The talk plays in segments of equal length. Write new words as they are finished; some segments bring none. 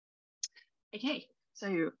Okay,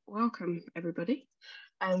 so welcome everybody.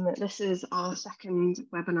 This is our second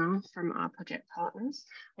webinar from our project partners.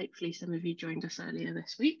 Hopefully some of you joined us earlier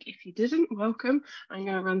this week. If you didn't, welcome. I'm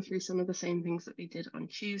going to run through some of the same things that we did on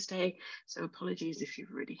Tuesday, so apologies if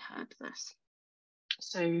you've already heard this.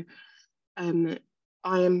 So I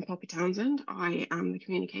am Poppy Townsend. I am the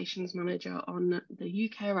Communications Manager on the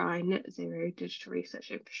UKRI Net Zero Digital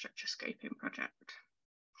Research Infrastructure Scoping Project.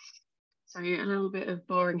 So a little bit of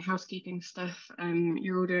boring housekeeping stuff.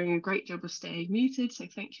 You're all doing a great job of staying muted, so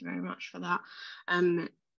thank you very much for that.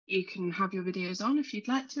 You can have your videos on if you'd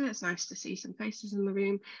like to. It's nice to see some faces in the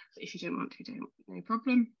room, but if you don't want to, no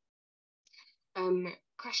problem.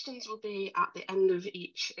 Questions will be at the end of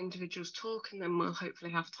each individual's talk, and then we'll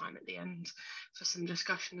hopefully have time at the end for some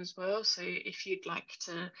discussion as well. So if you'd like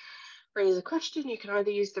to raise a question, you can either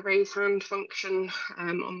use the raise hand function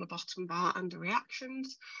on the bottom bar under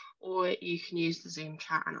reactions, or you can use the Zoom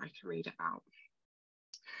chat and I can read it out.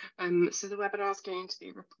 So the webinar is going to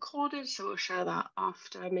be recorded, so we'll share that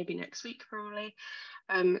after, maybe next week probably.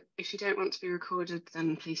 If you don't want to be recorded,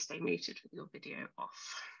 then please stay muted with your video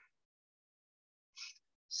off.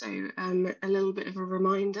 So a little bit of a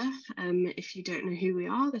reminder, if you don't know who we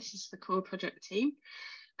are, this is the core project team.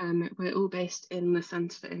 We're all based in the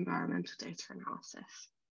Centre for Environmental Data Analysis.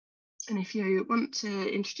 And if you want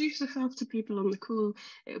to introduce yourself to people on the call,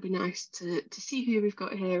 it would be nice to see who we've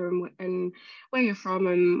got here and where you're from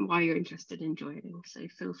and why you're interested in joining. So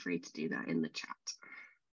feel free to do that in the chat.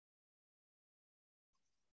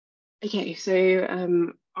 Okay, so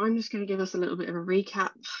I'm just going to give us a little bit of a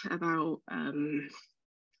recap about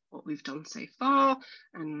what we've done so far,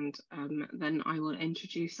 and then I will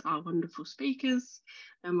introduce our wonderful speakers,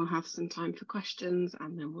 then we'll have some time for questions,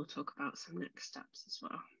 and then we'll talk about some next steps as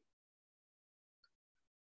well.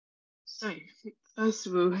 So first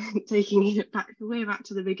of all, taking it way back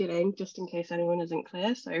to the beginning, just in case anyone isn't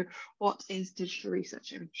clear. So what is digital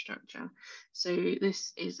research infrastructure? So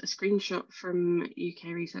this is a screenshot from UK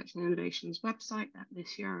Research and Innovation's website at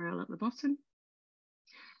this URL at the bottom.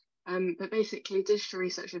 But basically, digital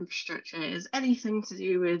research infrastructure is anything to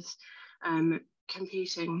do with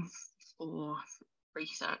computing for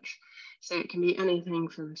research. So it can be anything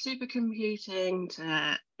from supercomputing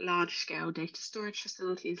to large-scale data storage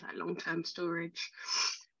facilities like long-term storage,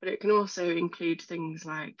 but it can also include things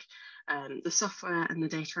like the software and the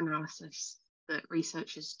data analysis that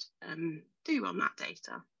researchers do on that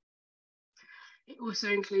data. It also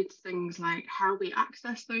includes things like how we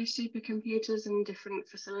access those supercomputers in different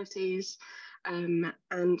facilities, and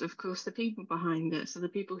of course the people behind it, so the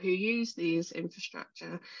people who use these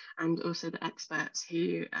infrastructure, and also the experts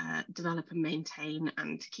who develop and maintain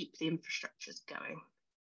and keep the infrastructures going.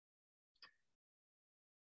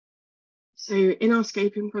 So in our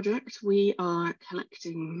scoping project, we are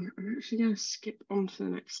collecting, I'm actually going to skip on to the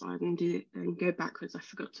next slide and go backwards. I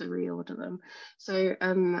forgot to reorder them. So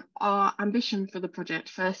our ambition for the project,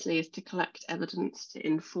 firstly, is to collect evidence to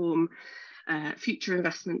inform future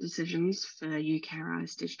investment decisions for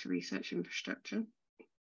UKRI's digital research infrastructure.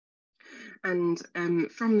 And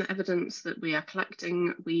from the evidence that we are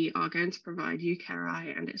collecting, we are going to provide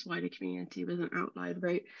UKRI and its wider community with an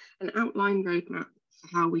outline roadmap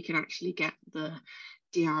for how we can actually get the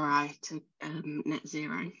DRI to net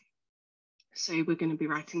zero. So we're going to be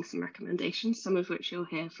writing some recommendations, some of which you'll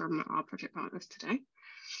hear from our project partners today.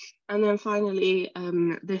 And then finally,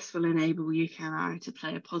 this will enable UKRI to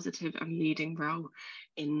play a positive and leading role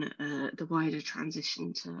in the wider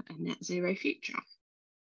transition to a net zero future.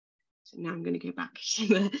 So now I'm going to go back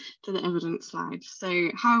to the evidence slide.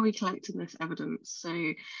 So how are we collecting this evidence?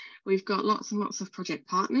 So we've got lots and lots of project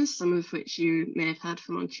partners, some of which you may have heard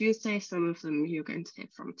from on Tuesday, some of them you're going to hear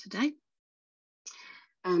from today.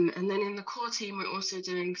 And then in the core team, we're also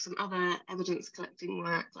doing some other evidence collecting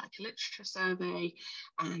work like a literature survey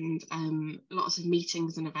and lots of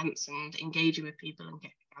meetings and events and engaging with people and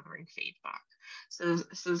gathering feedback. So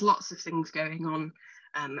there's lots of things going on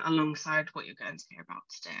alongside what you're going to hear about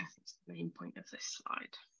today. I think it's the main point of this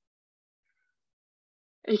slide.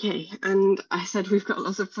 Okay, and I said we've got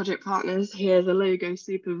lots of project partners. Here's a logo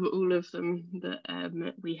soup of all of them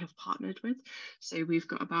that we have partnered with. So we've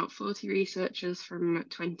got about 40 researchers from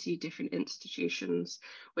 20 different institutions,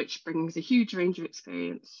 which brings a huge range of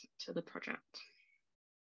experience to the project.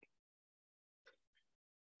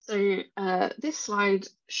 So this slide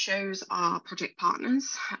shows our project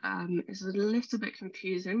partners. It's a little bit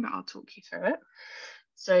confusing, but I'll talk you through it.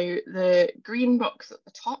 So the green box at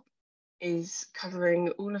the top is covering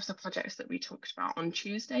all of the projects that we talked about on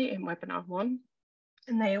Tuesday in webinar 1.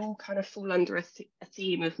 And they all kind of fall under a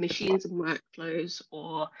theme of machines and workflows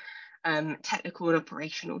or technical and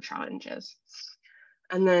operational challenges.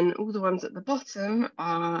 And then all the ones at the bottom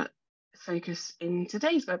are focused in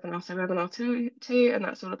today's webinar, so webinar two, and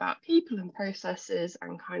that's all about people and processes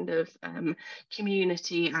and kind of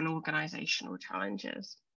community and organisational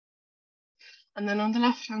challenges. And then on the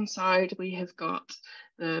left-hand side, we have got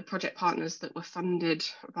the project partners that were funded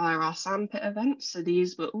via our Sandpit events. So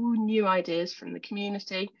these were all new ideas from the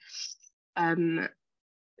community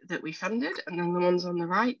that we funded. And then the ones on the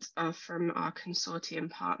right are from our consortium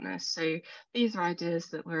partners. So these are ideas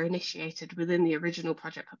that were initiated within the original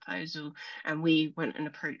project proposal. And we went and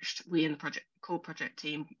approached, we in the core project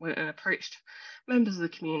team went and approached members of the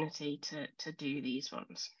community to do these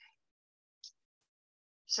ones.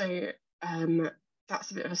 So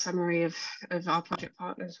that's a bit of a summary of our project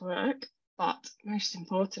partners' work, but most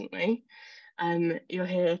importantly, you're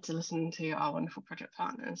here to listen to our wonderful project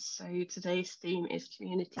partners. So today's theme is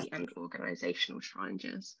community and organisational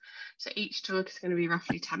challenges. So each talk is going to be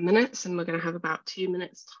roughly 10 minutes, and we're going to have about 2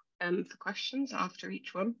 minutes for questions after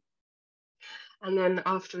each one. And then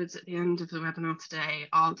afterwards, at the end of the webinar today,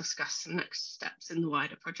 I'll discuss some next steps in the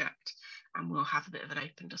wider project, and we'll have a bit of an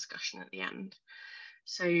open discussion at the end.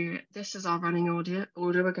 So this is our running order.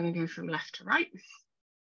 We're going to go from left to right.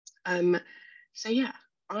 So yeah,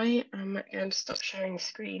 I am going to stop sharing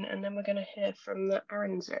screen, and then we're going to hear from the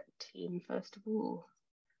Arinzrit team first of all,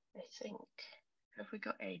 I think. Have we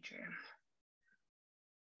got Adrian?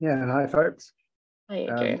 Yeah, hi folks. Hi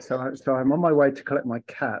Adrian. So I'm on my way to collect my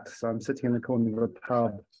cat. So I'm sitting in the corner of a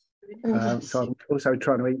pub. So I'm also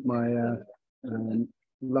trying to eat my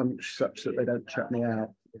lunch such that they don't shut me out.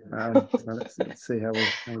 So let's see how we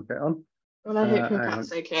get on. Well, I hope your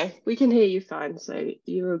cat's okay. We can hear you fine, so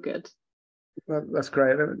you're all good. Well, that's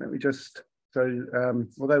great. Let me just, so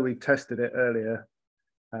although we tested it earlier,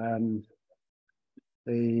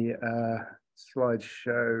 the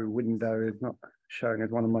slideshow window is not showing as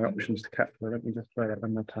one of my options to capture. Let me just try that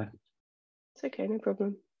one more time. It's okay, no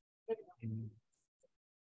problem.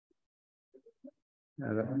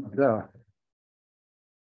 Yeah,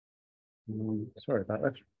 sorry about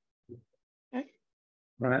that. Okay.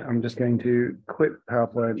 Right, I'm just going to quit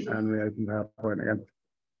PowerPoint and reopen PowerPoint again.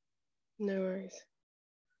 No worries.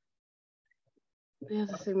 The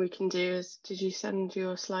other thing we can do is, did you send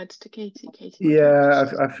your slides to Katie? Yeah,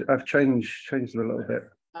 I've changed them a little bit.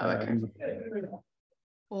 Oh, okay.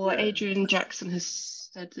 Or Adrian Jackson has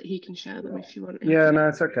said that he can share them if you want. Yeah, no,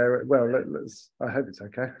 it's okay. Well, I hope it's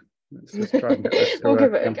okay. Let's just try and get this to We'll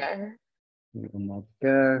give it a go. One more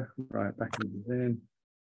go. Right, back into Zoom.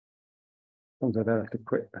 As long as I don't have to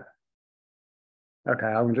quit. Okay,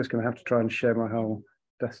 I'm just going to have to try and share my whole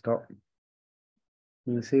desktop.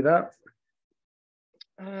 Can you see that?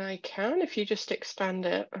 I can if you just expand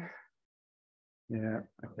it. Yeah,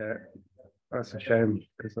 okay. That's a shame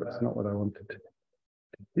because that's not what I wanted to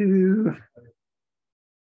do.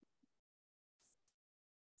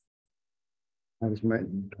 I'll just try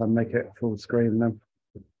and make it full screen then.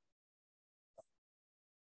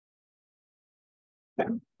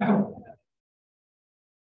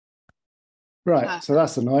 Right, so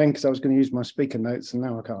that's annoying because I was going to use my speaker notes and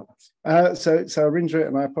now I can't. So Arinzrit,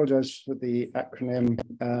 and I apologise for the acronym.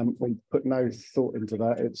 We put no thought into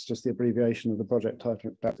that. It's just the abbreviation of the project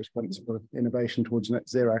title about responsible innovation towards net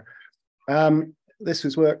zero. This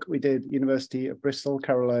was work we did University of Bristol.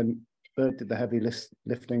 Caroline Bird did the heavy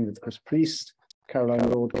lifting with Chris Priest, Caroline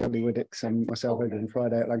Lord, Kelly Widdicks, and myself, Adrian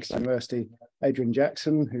Friday at Lancaster University. Adrian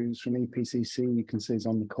Jackson, who's from EPCC, you can see is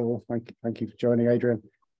on the call. Thank you for joining, Adrian.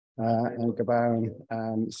 And Gabaran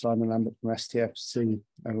and Simon Lambert from STFC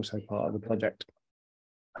are also part of the project.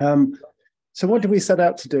 So what did we set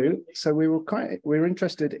out to do? So we were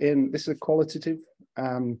interested in, this is a qualitative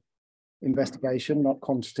investigation, not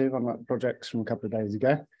quantitative, unlike the projects from a couple of days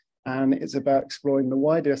ago. And it's about exploring the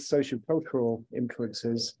wider socio-cultural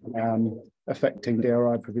influences affecting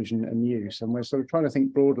DRI provision and use. And we're sort of trying to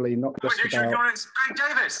think broadly, not just about...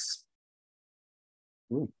 Davis.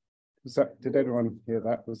 Ooh. Did anyone hear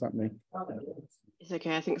that? Was that me? It's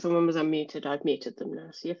okay. I think someone was unmuted. I've muted them now.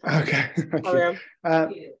 So you're fine.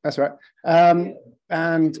 Okay. That's right.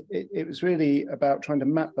 And it was really about trying to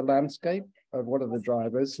map the landscape of what are the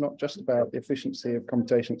drivers, not just about the efficiency of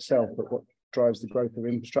computation itself, but what drives the growth of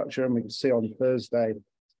infrastructure. And we can see on Thursday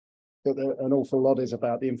that an awful lot is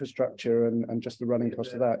about the infrastructure and just the running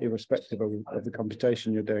cost of that, irrespective of the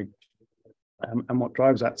computation you're doing and what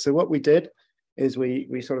drives that. So what we did is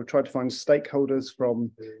we sort of tried to find stakeholders from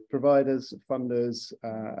providers, funders,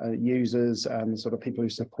 users, and sort of people who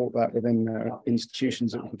support that within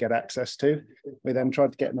institutions that we could get access to. We then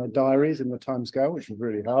tried to get in their diaries in the timescale, which was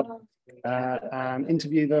really hard, and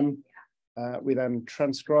interview them, We then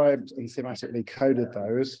transcribed and thematically coded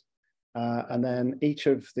those. And then each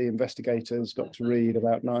of the investigators got to read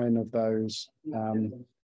about 9 of those. And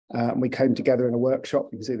we came together in a workshop.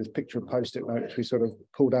 You can see this picture of Post-it notes. We sort of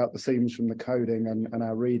pulled out the themes from the coding and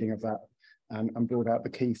our reading of that and brought out the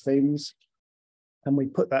key themes. And we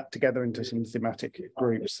put that together into some thematic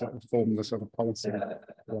groups that form the sort of policy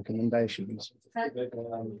recommendations.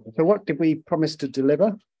 So what did we promise to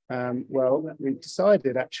deliver? Well, we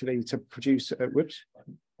decided actually to produce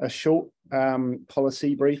a short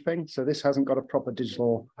policy briefing. So this hasn't got a proper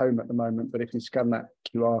digital home at the moment, but if you scan that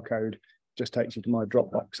QR code, it just takes you to my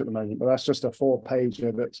Dropbox at the moment. But that's just a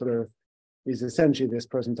 4-pager that sort of is essentially this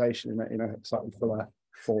presentation in a slightly fuller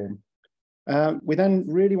form. We then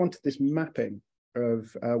really wanted this mapping of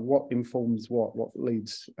what informs what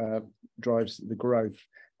leads, drives the growth.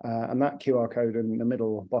 And that QR code in the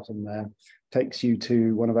middle or bottom there takes you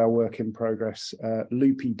to one of our work in progress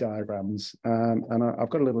loopy diagrams. And I've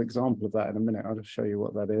got a little example of that in a minute. I'll just show you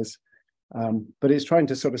what that is. But it's trying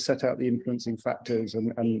to sort of set out the influencing factors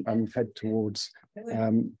and head towards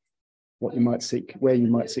what you might seek, where you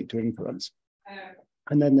might seek to influence.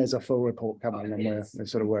 And then there's a full report coming, and we're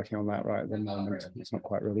sort of working on that right at the moment. It's not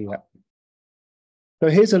quite ready yet. So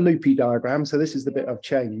here's a loopy diagram. So this is the bit I've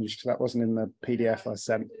changed. That wasn't in the PDF I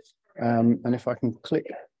sent. And if I can click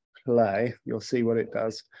play, you'll see what it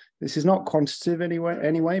does. This is not quantitative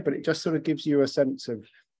anyway, but it just sort of gives you a sense of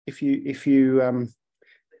if you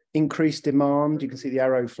increase demand, you can see the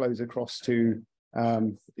arrow flows across to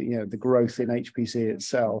the growth in HPC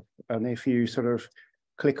itself. And if you sort of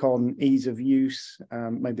click on ease of use,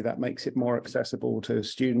 maybe that makes it more accessible to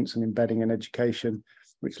students and embedding in education,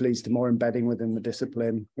 which leads to more embedding within the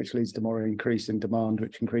discipline, which leads to more increase in demand,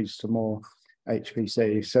 which increases to more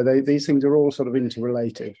HPC. So these things are all sort of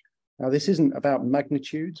interrelated. Now, this isn't about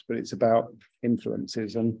magnitudes, but it's about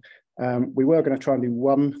influences. And we were going to try and do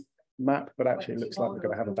one map, but actually it looks like we're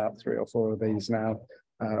going to have about 3 or 4 of these now,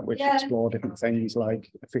 which explore different things like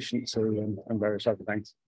efficiency and various other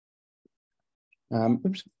things.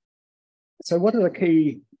 Oops. So what are the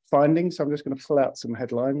key findings? I'm just going to pull out some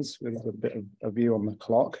headlines with a bit of a view on the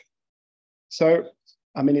clock. So,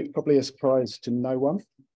 I mean, it's probably a surprise to no one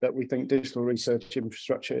that we think digital research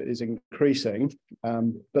infrastructure is increasing,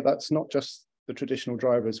 but that's not just the traditional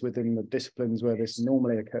drivers within the disciplines where this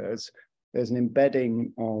normally occurs. There's an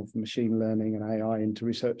embedding of machine learning and AI into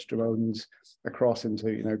research domains, across into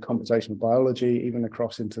computational biology, even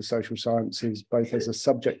across into social sciences, both as a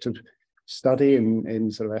subject of study in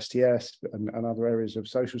sort of STS and other areas of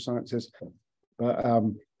social sciences, but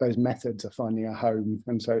those methods are finding a home.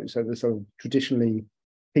 And so the sort of traditionally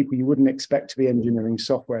people you wouldn't expect to be engineering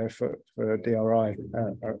software for DRI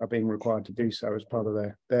are being required to do so as part of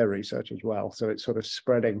their research as well. So it's sort of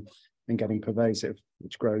spreading and getting pervasive,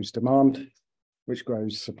 which grows demand, which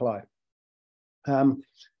grows supply.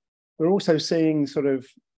 We're also seeing sort of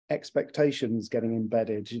expectations getting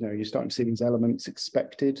embedded. You're starting to see these elements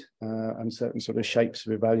expected and certain sort of shapes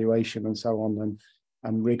of evaluation and so on,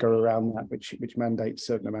 and rigor around that, which mandates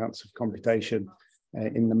certain amounts of computation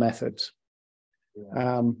in the methods.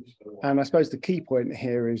 And I suppose the key point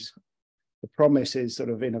here is the promise is sort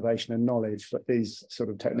of innovation and knowledge, but these sort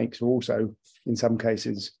of techniques are also, in some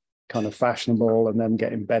cases, kind of fashionable and then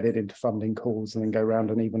get embedded into funding calls and then go around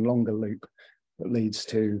an even longer loop that leads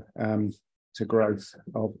to growth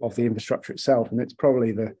of the infrastructure itself. And it's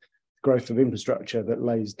probably the growth of infrastructure that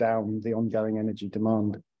lays down the ongoing energy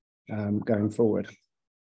demand going forward.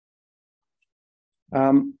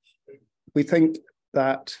 We think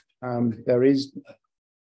that there is,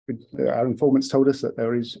 our informants told us that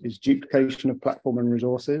there is duplication of platform and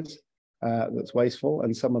resources that's wasteful,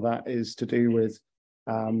 and some of that is to do with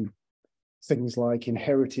things like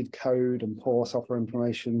inherited code and poor software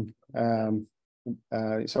information,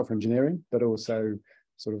 software engineering, but also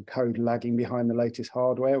sort of code lagging behind the latest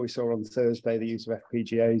hardware. We saw on Thursday the use of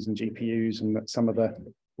FPGAs and GPUs, and that some of the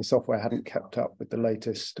software hadn't kept up with the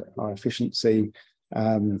latest high efficiency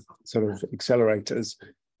sort of accelerators.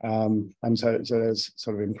 And so there's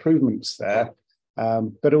sort of improvements there.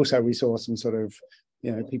 But also we saw some sort of,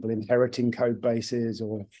 people inheriting code bases,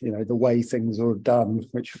 or, the way things are done,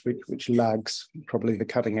 which lags probably the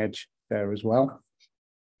cutting edge there as well.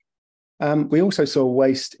 We also saw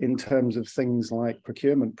waste in terms of things like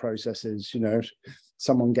procurement processes.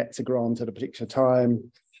 Someone gets a grant at a particular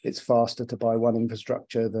time, it's faster to buy one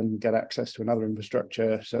infrastructure than get access to another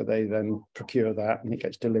infrastructure. So they then procure that and it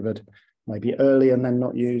gets delivered maybe early and then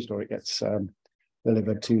not used, or it gets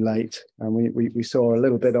delivered too late. And we saw a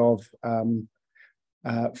little bit of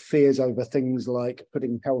fears over things like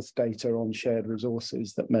putting health data on shared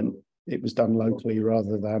resources that meant it was done locally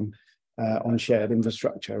rather than on shared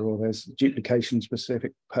infrastructure, or there's duplication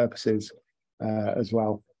specific purposes as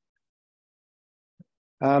well.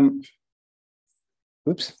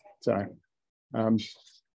 Oops, sorry.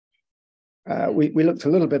 We looked a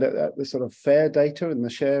little bit at the sort of fair data and the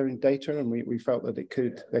sharing data, and we felt that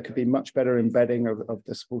there could be much better embedding of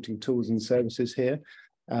the supporting tools and services here.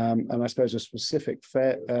 And I suppose a specific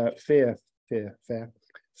fear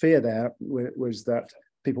there was that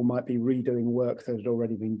people might be redoing work that had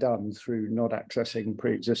already been done through not accessing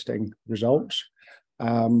pre-existing results.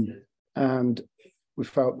 And we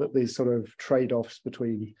felt that these sort of trade-offs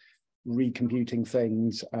between recomputing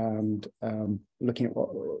things and looking at what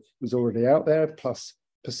was already out there, plus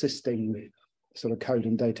persisting sort of code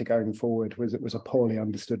and data going forward, was a poorly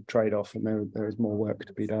understood trade-off, and there is more work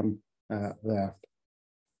to be done there.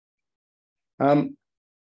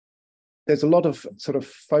 There's a lot of sort of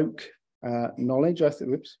folk knowledge. I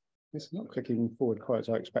think, oops, it's not clicking forward quite as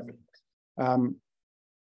I expected.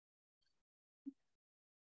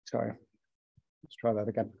 Sorry, let's try that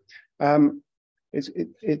again.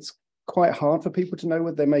 It's quite hard for people to know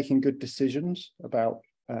whether they're making good decisions about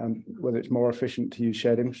whether it's more efficient to use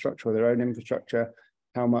shared infrastructure or their own infrastructure,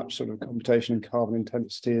 how much sort of computation and carbon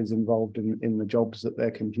intensity is involved in the jobs that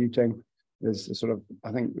they're computing. There's a sort of,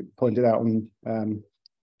 I think we pointed out on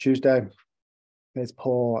Tuesday, there's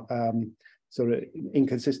poor sort of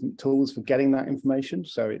inconsistent tools for getting that information.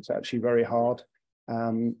 So it's actually very hard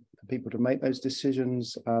for people to make those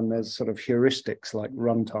decisions. And there's sort of heuristics like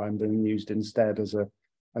runtime being used instead as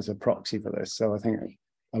a proxy for this. So I think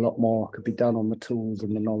a lot more could be done on the tools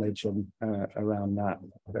and the knowledge and around that.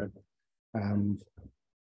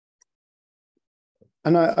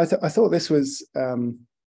 And I thought this was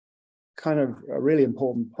kind of a really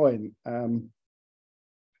important point.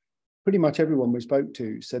 Pretty much everyone we spoke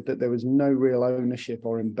to said that there was no real ownership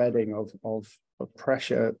or embedding of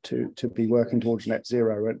pressure to be working towards net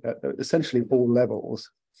zero at essentially all levels.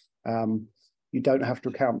 You don't have to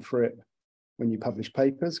account for it when you publish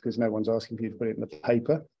papers, because no one's asking for you to put it in the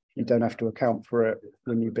paper. You don't have to account for it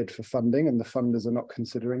when you bid for funding, and the funders are not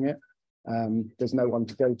considering it. There's no one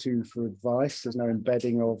to go to for advice. There's no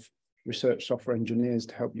embedding of research software engineers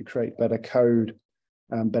to help you create better code,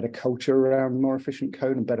 better culture around more efficient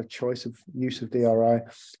code, and better choice of use of DRI.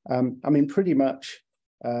 I mean, pretty much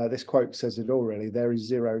this quote says it all, really. There is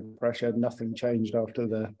zero pressure. Nothing changed after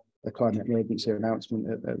the climate emergency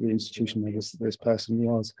announcement at the institution where this person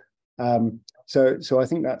was. So I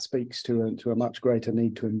think that speaks to a much greater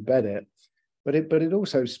need to embed it. But it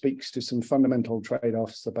also speaks to some fundamental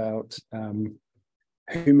trade-offs about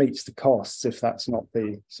who meets the costs if that's not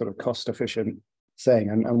the sort of cost-efficient thing,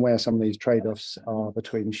 and where some of these trade-offs are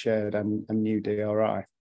between shared and new DRI.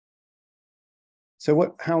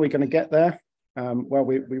 So how are we going to get there? Well,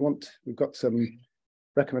 we've got some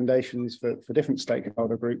recommendations for different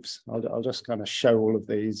stakeholder groups. I'll just kind of show all of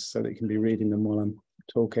these so that you can be reading them while I'm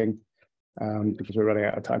talking, because we're running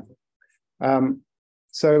out of time.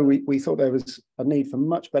 So we thought there was a need for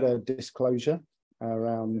much better disclosure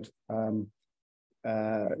around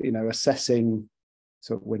assessing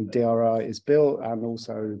sort of when DRI is built, and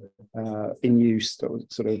also in use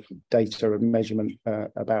sort of data and measurement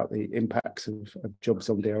about the impacts of jobs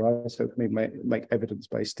on DRI. So we make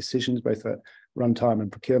evidence-based decisions both at runtime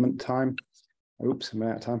and procurement time. Oops, I'm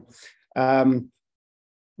out of time.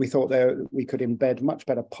 We thought we could embed much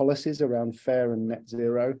better policies around fair and net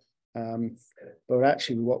zero. But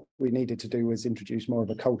actually what we needed to do was introduce more of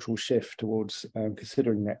a cultural shift towards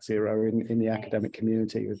considering net zero in the academic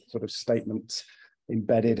community, with sort of statements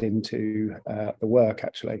embedded into the work,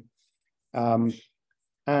 actually.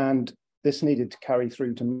 And this needed to carry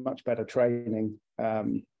through to much better training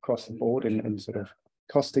across the board in sort of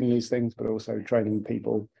costing these things, but also training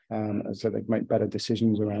people so they make better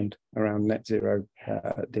decisions around net zero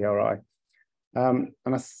DRI. And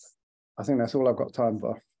I think that's all I've got time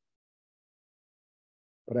for.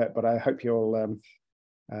 But I hope you'll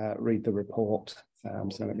read the report.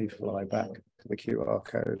 So let me fly back to the QR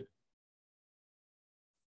code.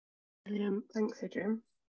 Thanks, Adrian.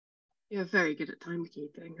 You're very good at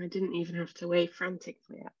timekeeping. I didn't even have to wave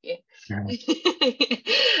frantically at you.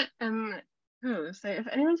 Cool. So if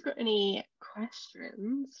anyone's got any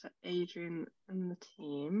questions for Adrian and the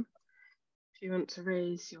team, if you want to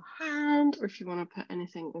raise your hand, or if you want to put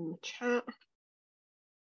anything in the chat,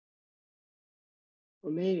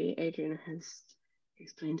 or maybe Adrian has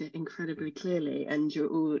explained it incredibly clearly and you're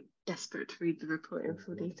all desperate to read the report in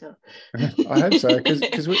full detail. I hope so,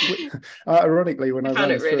 because ironically, when I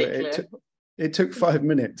ran through it, it took 5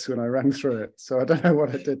 minutes when I ran through it. So I don't know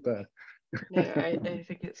what I did there. No, I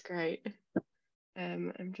think it's great.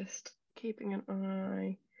 I'm just keeping an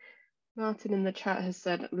eye Martin in the chat has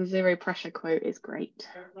said the zero pressure quote is great.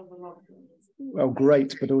 Well,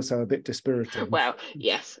 great, but also a bit dispiriting. Well,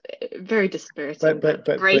 yes, very dispiriting, but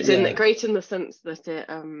great in the sense that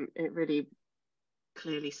it really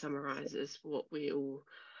clearly summarises what we all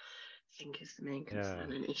think is the main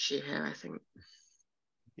concern and issue here, I think.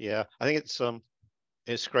 Yeah, I think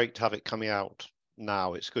it's great to have it coming out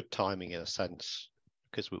now. It's good timing in a sense,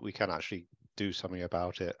 because we can actually do something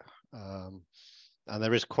about it. And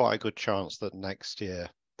there is quite a good chance that next year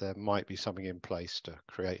there might be something in place to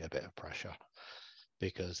create a bit of pressure,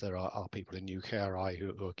 because there are people in UKRI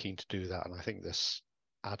who are keen to do that. And I think this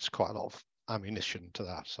adds quite a lot of ammunition to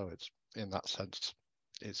that. So it's, in that sense,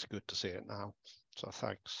 it's good to see it now. So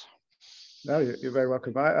thanks. No, you're very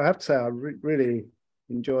welcome. I have to say, I really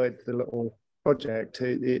enjoyed the little project.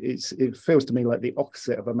 It feels to me like the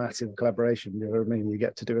opposite of a massive collaboration. You know what I mean? You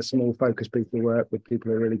get to do a small focus piece of work with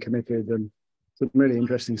people who are really committed, and some really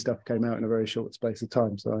interesting stuff came out in a very short space of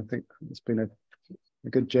time. So I think it's been a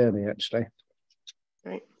good journey, actually.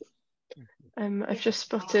 Right. I've just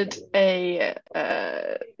spotted a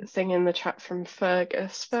thing in the chat from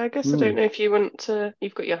Fergus. Fergus, I don't know if you want to,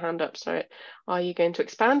 you've got your hand up, sorry. Are you going to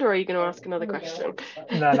expand, or are you going to ask another question?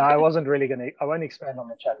 No, I wasn't really going to, I won't expand on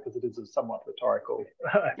the chat because it is a somewhat rhetorical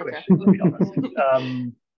question, to be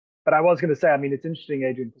honest. But I was going to say, I mean, it's interesting,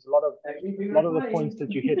 Adrian, because a lot of the points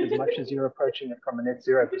that you hit, as much as you're approaching it from a net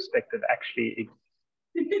zero perspective, actually,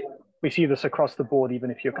 we see this across the board,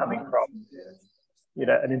 even if you're coming from, you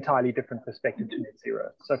know, an entirely different perspective to net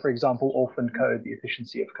zero. So, for example, orphaned code, the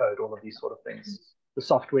efficiency of code, all of these sort of things, the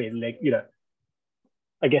software, you know,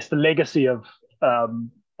 I guess the legacy of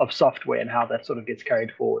software and how that sort of gets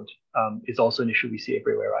carried forward is also an issue we see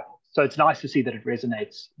everywhere, right? So it's nice to see that it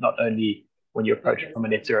resonates not only when you approach it from a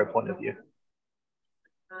net zero point of view.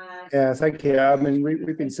 Yeah, thank you. I mean,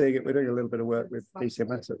 we've been seeing it. We're doing a little bit of work with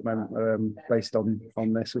DCMS at the moment based on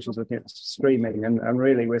this, which is looking at streaming, and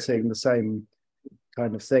really we're seeing the same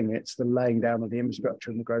kind of thing. It's the laying down of the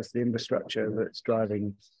infrastructure and the growth of the infrastructure that's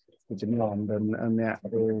driving the demand, and the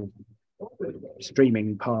actual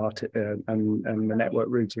streaming part and the network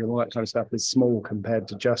routing and all that kind of stuff is small compared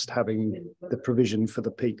to just having the provision for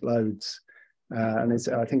the peak loads. And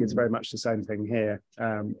I think it's very much the same thing here.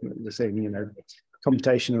 We're seeing, you know,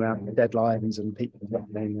 computation around the deadlines and peak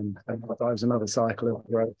happening, and drives another cycle of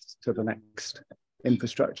growth to the next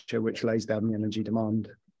infrastructure, which lays down the energy demand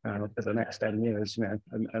for the next 10 years, you know,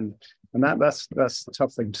 and that's a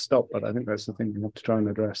tough thing to stop, but I think that's the thing we have to try and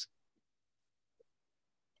address.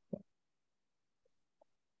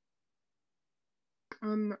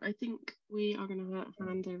 I think we are going to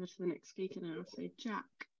hand over to the next speaker now. So, Jack,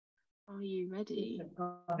 are you ready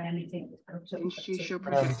to introduce your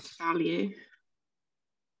project value?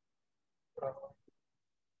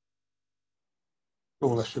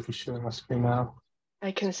 Oh, I should be sharing my screen now.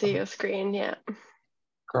 I can see your screen, yeah.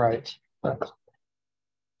 Great.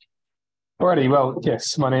 Alrighty, well,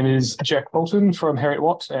 yes, my name is Jack Bolton from Harriet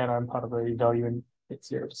Watt, and I'm part of the Value and Net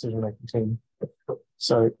Zero Decision Making team.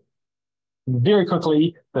 So, very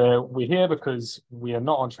quickly, we're here because we are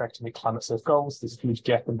not on track to meet climate safe goals. There's a huge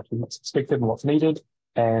gap in between what's expected and what's needed.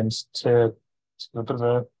 And to a bit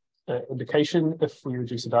of an indication, if we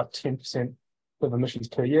reduce about 10% of emissions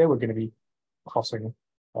per year, we're going to be crossing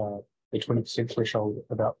the 20% threshold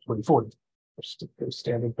about 2040, which is a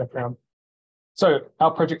standard background. So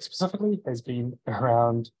our project specifically has been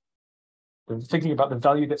around thinking about the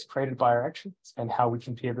value that's created by our actions and how we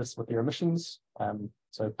compare this with their emissions.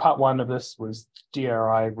 So part one of this was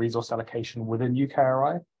DRI resource allocation within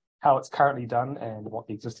UKRI, how it's currently done and what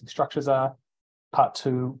the existing structures are. Part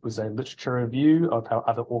two was a literature review of how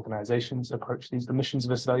other organisations approach these emissions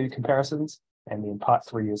versus value comparisons. And then part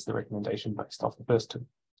three is the recommendation based off the first two.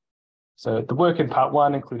 So the work in part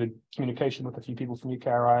one included communication with a few people from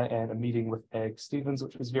UKRI and a meeting with Ag Stevens,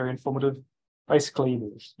 which was very informative. Basically,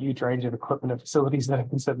 there's a huge range of equipment and facilities that are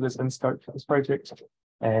considered as in scope for this project,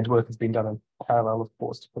 and work has been done in parallel, of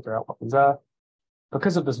course, to figure out what these are.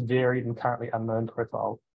 Because of this varied and currently unknown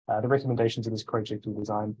profile, the recommendations of this project were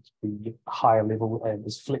designed to be higher level and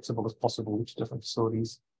as flexible as possible to different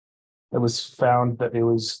facilities. It was found that there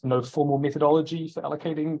was no formal methodology for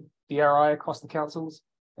allocating DRI across the councils,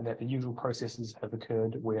 and that the usual processes have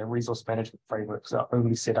occurred where resource management frameworks are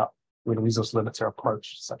only set up when resource limits are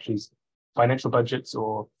approached, such as financial budgets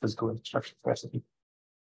or physical infrastructure capacity.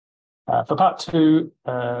 For part two,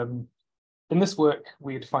 in this work,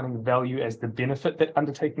 we're defining value as the benefit that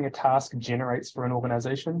undertaking a task generates for an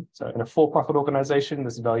organization. So in a for-profit organization,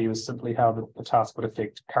 this value is simply how the task would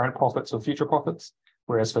affect current profits or future profits.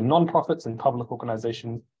 Whereas for non-profits and public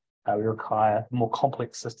organizations, we require more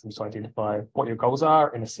complex systems to identify what your goals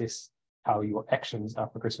are and assess how your actions are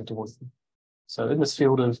progressing towards them. So in this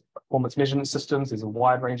field of performance measurement systems, there's a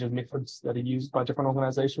wide range of methods that are used by different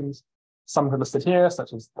organizations. Some are listed here,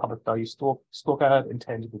 such as public value scorecard,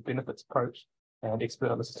 intangible benefits approach, and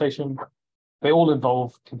expert elicitation. They all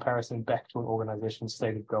involve comparison back to an organization's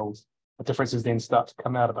stated goals. The differences then start to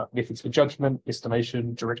come out about methods for judgment,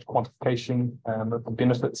 estimation, direct quantification of the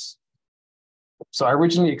benefits. So I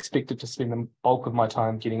originally expected to spend the bulk of my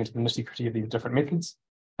time getting into the nitty-gritty of these different methods.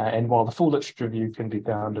 And while the full literature review can be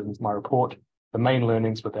found in my report, the main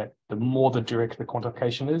learnings were that the more the direct the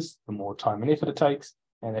quantification is, the more time and effort it takes,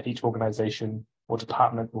 and that each organization or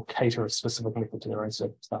department will cater a specific method to their own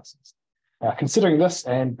circumstances. Considering this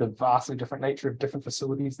and the vastly different nature of different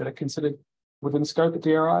facilities that are considered within scope at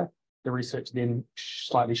DRI, the research then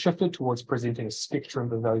slightly shifted towards presenting a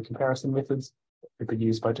spectrum of value comparison methods that could be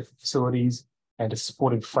used by different facilities and a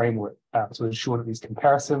supporting framework to ensure that these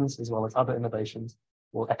comparisons, as well as other innovations,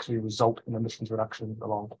 will actually result in emissions reduction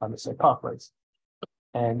along climate safe pathways.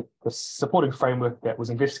 And the supporting framework that was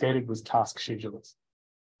investigated was task schedulers,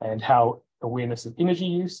 and how awareness of energy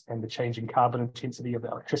use and the changing carbon intensity of the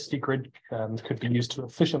electricity grid could be used to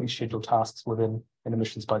efficiently schedule tasks within an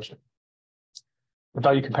emissions budget. The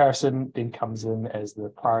value comparison then comes in as the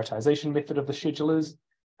prioritization method of the schedulers,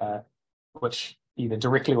 which either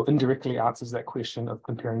directly or indirectly answers that question of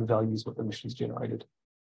comparing values with emissions generated.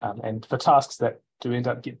 And for tasks that do end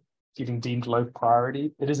up getting deemed low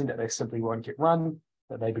priority, it isn't that they simply won't get run,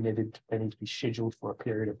 that they need to be scheduled for a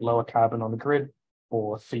period of lower carbon on the grid,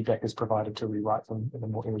 or feedback is provided to rewrite them in a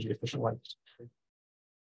more energy efficient way.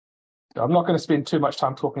 So I'm not going to spend too much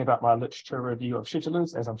time talking about my literature review of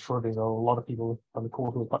schedulers, as I'm sure there's a lot of people on the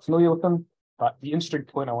call who are quite familiar with them. But the interesting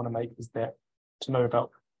point I want to make is that to know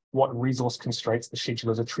about what resource constraints the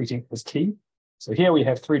schedulers are treating as key. So here we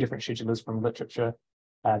have 3 different schedulers from literature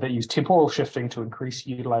that use temporal shifting to increase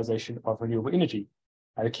utilization of renewable energy.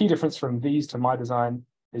 The key difference from these to my design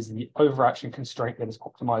is the overarching constraint that is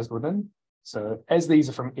optimized within. So as these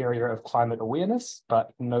are from area of climate awareness,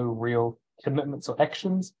 but no real commitments or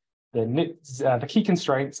actions, the key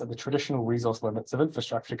constraints are the traditional resource limits of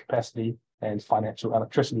infrastructure capacity and financial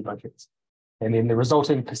electricity budgets. And then the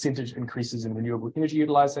resulting percentage increases in renewable energy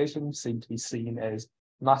utilization seem to be seen as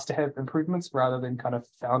nice to have improvements rather than kind of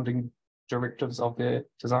founding directives of their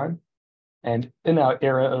design. And in our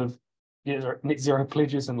era of net zero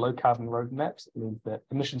pledges and low carbon roadmaps, it means that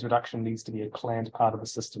emissions reduction needs to be a planned part of the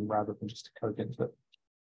system rather than just a co-benefit.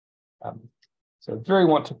 So I very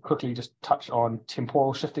want to quickly just touch on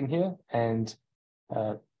temporal shifting here. And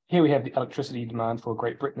here we have the electricity demand for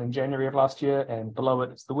Great Britain in January of last year, and below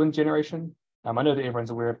it, it's the wind generation. I know that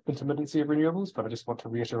everyone's aware of intermittency of renewables, but I just want to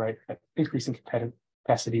reiterate that increasing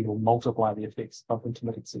capacity will multiply the effects of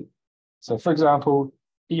intermittency. So for example,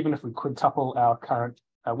 even if we quintuple our current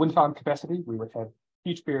wind farm capacity, we would have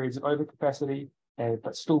huge periods of overcapacity,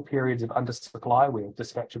 but still periods of undersupply where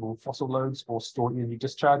dispatchable fossil loads or stored energy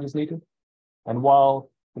discharge is needed. And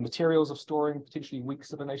while the materials of storing potentially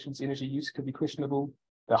weeks of a nation's energy use could be questionable,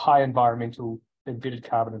 the high environmental, embedded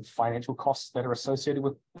carbon and financial costs that are associated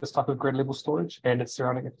with this type of grid level storage and its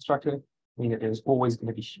surrounding infrastructure mean that there's always going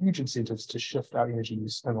to be huge incentives to shift our energy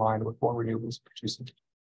use in line with what renewables are producing.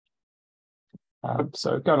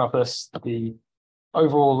 So going off this, the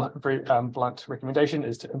overall very blunt recommendation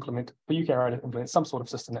is to implement, for UKRI to implement some sort of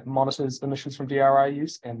system that monitors emissions from DRI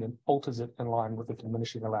use and then alters it in line with the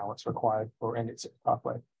diminishing allowance required for a net zero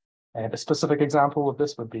pathway. And a specific example of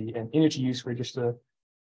this would be an energy use register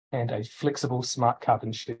and a flexible smart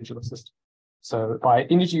carbon scheduler system. So by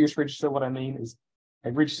energy use register, what I mean is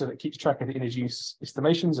a register that keeps track of the energy use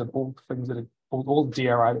estimations of all things that are all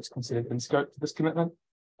DRI that's considered in scope for this commitment.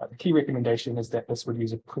 The key recommendation is that this would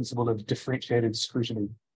use a principle of differentiated scrutiny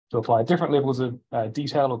to apply different levels of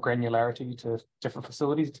detail or granularity to different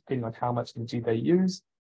facilities, depending on how much energy they use.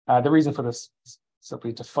 The reason for this is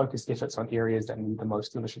simply to focus efforts on areas that need the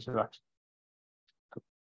most emissions reduction.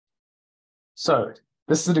 So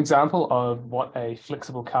this is an example of what a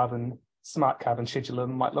flexible smart carbon scheduler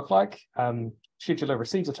might look like. Scheduler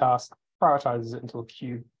receives a task, prioritizes it into a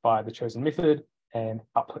queue by the chosen method, and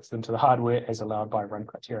outputs them to the hardware as allowed by run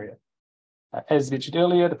criteria. As mentioned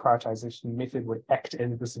earlier, the prioritization method would act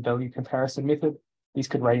as this value comparison method. These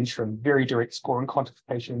could range from very direct scoring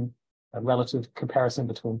quantification, a relative comparison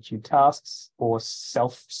between queued tasks, or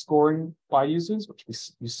self-scoring by users, which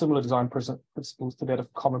use similar design principles to that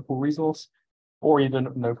of common pool resource, or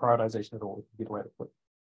even no prioritization at all, either way to put it.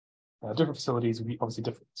 Different facilities would be obviously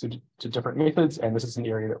different to different methods, and this is an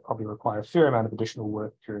area that will probably require a fair amount of additional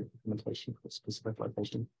work during implementation for a specific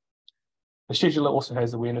location. The scheduler also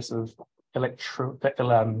has awareness of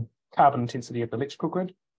carbon intensity of the electrical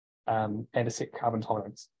grid. and a set carbon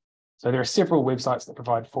tolerance. So there are several websites that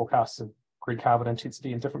provide forecasts of grid carbon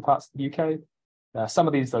intensity in different parts of the UK. Some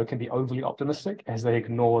of these, though, can be overly optimistic as they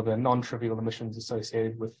ignore the non-trivial emissions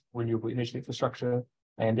associated with renewable energy infrastructure.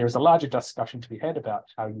 And there is a larger discussion to be had about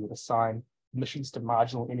how you would assign emissions to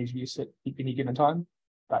marginal energy use at any given time.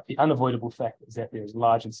 But the unavoidable fact is that there is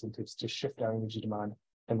large incentives to shift our energy demand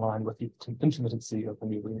in line with the intermittency of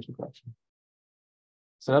renewable energy production.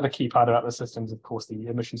 So another key part about the system is, of course, the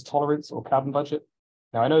emissions tolerance or carbon budget.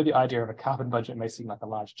 Now, I know the idea of a carbon budget may seem like a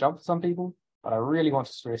large jump for some people, but I really want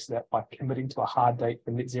to stress that by committing to a hard date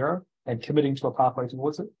for net zero and committing to a pathway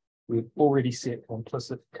towards it, we've already set an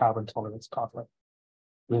implicit carbon tolerance pathway.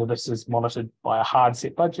 Whether this is monitored by a hard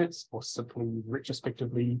set budgets or simply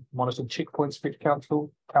retrospectively monitored checkpoints for each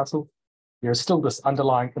council, there is still this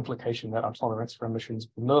underlying implication that our tolerance for emissions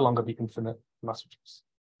will no longer be infinite and must reduce.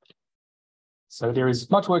 So there is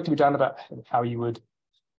much work to be done about how you would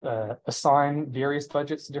assign various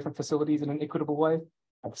budgets to different facilities in an equitable way.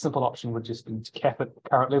 The simple option would just be to cap at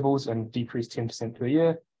current levels and decrease 10% per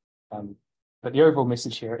year. But the overall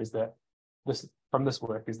message here is that from this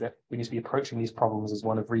work is that we need to be approaching these problems as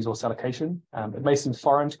one of resource allocation. It may seem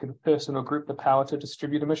foreign to give a person or group the power to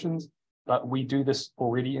distribute emissions, but we do this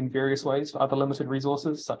already in various ways for other limited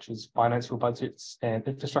resources, such as financial budgets and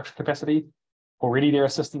infrastructure capacity. Already there are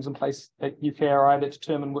systems in place at UKRI that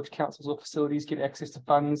determine which councils or facilities get access to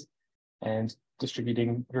funds and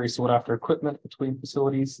distributing very sought after equipment between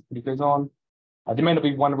facilities as it goes on. There may not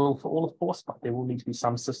be one rule for all, of course, but there will need to be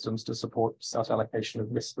some systems to support self-allocation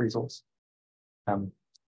of this resource.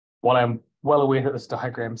 While I'm well aware that this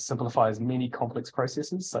diagram simplifies many complex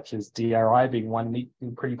processes, such as DRI being one neat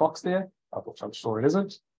and pretty box there, of which I'm sure it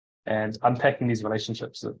isn't, and unpacking these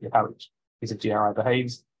relationships of how each piece of DRI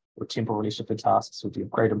behaves or temporally shifted tasks would be of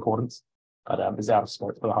great importance, but is out of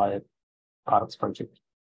scope for the higher part of this project.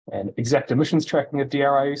 And exact emissions tracking of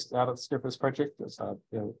DRI is out of the scope of this project. There's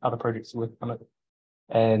other projects working on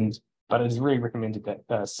it. But it is really recommended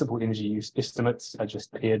that simple energy use estimates are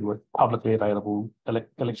just paired with publicly available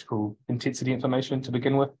electrical intensity information to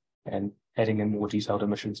begin with, and adding in more detailed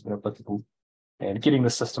emissions when applicable. And getting the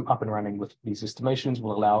system up and running with these estimations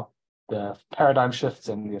will allow the paradigm shifts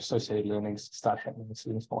and the associated learnings to start happening as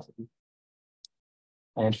soon as possible.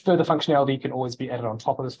 And further functionality can always be added on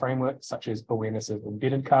top of this framework, such as awareness of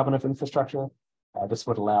embedded carbon of infrastructure. This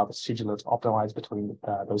would allow the scheduler to optimize between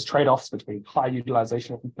those trade-offs between high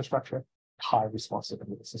utilization of infrastructure and high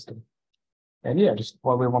responsiveness of the system. And yeah, just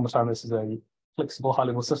while we're on the time, this is a flexible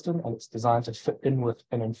high-level system, and it's designed to fit in with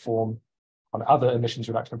and inform on other emissions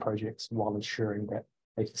reduction projects while ensuring that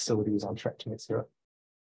a facility is on track to net zero.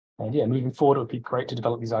 And yeah, moving forward, it would be great to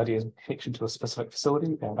develop these ideas in connection to a specific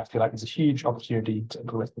facility. And I feel like there's a huge opportunity to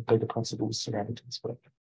implement the bigger principles surrounding this work.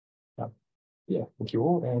 Yeah, thank you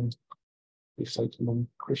all. And if so, some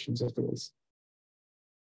questions afterwards.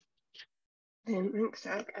 Thanks,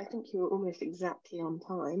 Jack. I think you were almost exactly on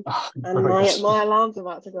time. And Perfect. my alarm's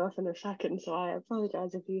about to go off in a second, so I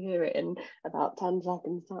apologise if you hear it in about 10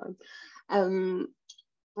 seconds time.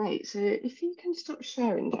 Right, so if you can stop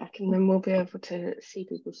sharing, Jack, and then we'll be able to see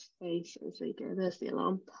people's face as they go. There's the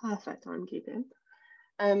alarm. Perfect timekeeping.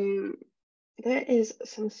 There is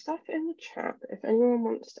some stuff in the chat. If anyone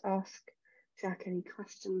wants to ask Jack any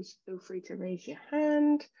questions, feel free to raise your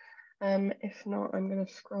hand. If not, I'm going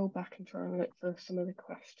to scroll back and try and look for some of the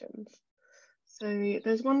questions. So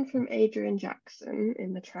there's one from Adrian Jackson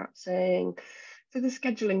in the chat saying, for the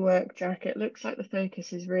scheduling work, Jack, it looks like the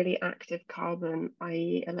focus is really active carbon,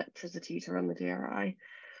 i.e. electricity to run the DRI.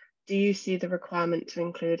 Do you see the requirement to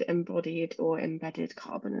include embodied or embedded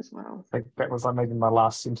carbon as well? I think that was maybe my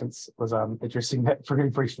last sentence was addressing that very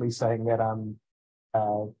briefly, saying that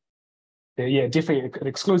yeah, definitely it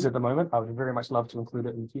excludes it at the moment. I would very much love to include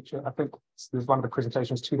it in the future. I think there's one of the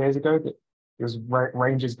presentations 2 days ago that there's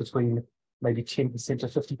ranges between maybe 10% to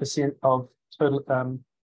 50% of total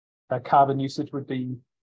carbon usage would be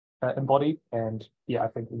embodied. And yeah, I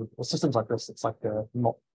think with systems like this, it's like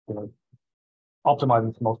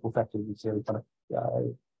optimizing for multiple factors is really kind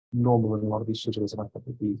of normal in a lot of these schedules, and I think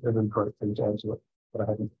would be an important thing to add to it. But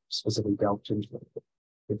I haven't specifically delved into it.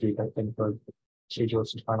 They do that thing for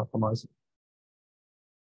schedules to try and optimize it.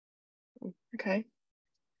 Okay.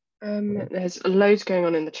 There's loads going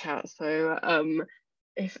on in the chat, so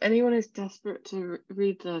if anyone is desperate to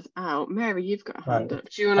read those out, Mary, you've got a hand up.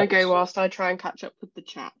 Do you want to go whilst I try and catch up with the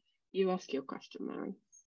chat? You ask your question, Mary.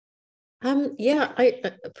 Yeah,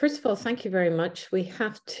 first of all, thank you very much. We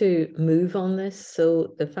have to move on this,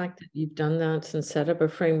 so the fact that you've done that and set up a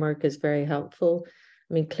framework is very helpful.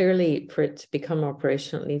 I mean, clearly, for it to become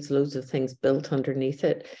operational, it needs loads of things built underneath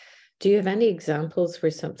it. Do you have any examples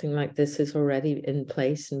where something like this is already in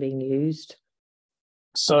place and being used?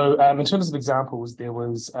 So in terms of examples, there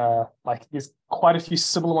was there's quite a few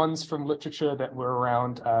similar ones from literature that were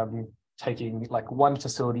around taking like one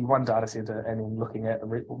facility, one data center, and then looking at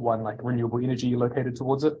one like renewable energy located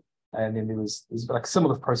towards it. And then there's like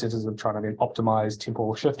similar processes of trying to optimize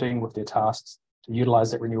temporal shifting with their tasks to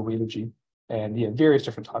utilize that renewable energy. And yeah, various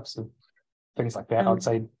different types of things like that. I would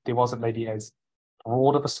say there wasn't maybe as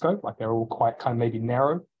broad of a scope, like they're all quite kind of maybe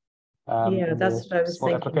narrow. Yeah, that's what I was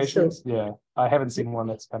thinking. Applications. So, yeah, I haven't seen one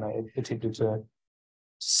that's kind of attempted to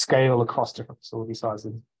scale across different facility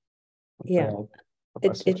sizes. Yeah,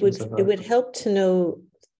 it would help to know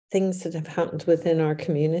things that have happened within our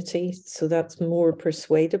community, so that's more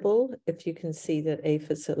persuadable if you can see that a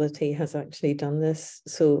facility has actually done this.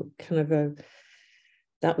 So kind of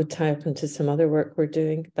that would tie up into some other work we're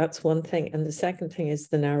doing. That's one thing. And the second thing is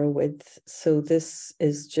the narrow width. So this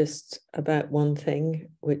is just about one thing,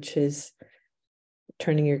 which is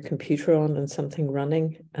turning your computer on and something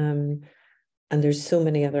running. And there's so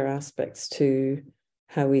many other aspects to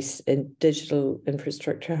how we, in digital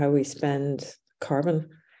infrastructure, how we spend carbon.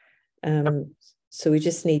 So we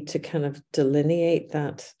just need to kind of delineate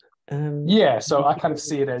that. Yeah, so I kind of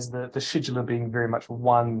see it as the scheduler being very much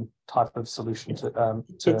one type of solution to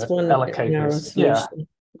allocate this. Yeah,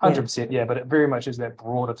 100%. Yeah, but it very much is that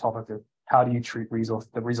broader topic of how do you treat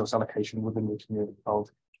the resource allocation within the community of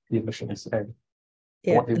the emissions and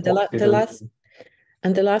the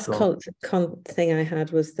last thing I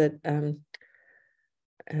had was that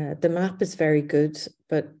the map is very good,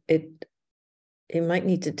 but it might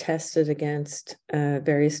need to test it against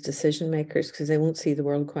various decision makers because they won't see the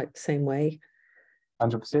world quite the same way.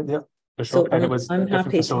 100%, yeah, for sure. So and it was I'm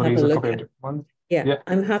happy to have a look at it. Yeah,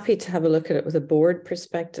 I'm happy to have a look at it with a board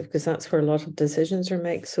perspective because that's where a lot of decisions are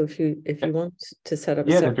made. So if you want to set up a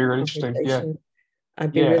that'd be really interesting. Yeah,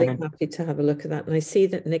 I'd be really happy to have a look at that. And I see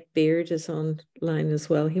that Nick Beard is online as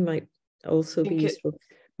well. He might also be useful.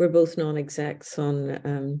 We're both non-execs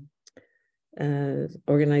on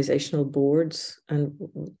organizational boards, and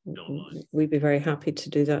we'd be very happy to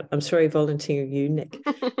do that. I'm sorry, volunteer you, Nick.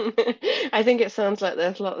 I think it sounds like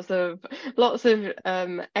there's lots of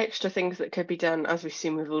extra things that could be done, as we've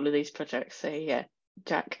seen with all of these projects. So yeah,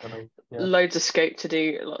 Jack, loads of scope to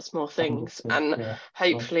do lots more things, and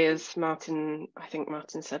hopefully, as Martin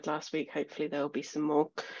said last week, hopefully there will be some more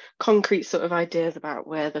concrete sort of ideas about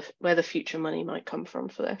where the future money might come from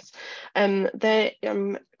for this.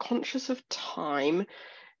 I'm conscious of time.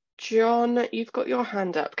 John, you've got your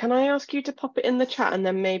hand up. Can I ask you to pop it in the chat, and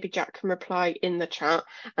then maybe Jack can reply in the chat?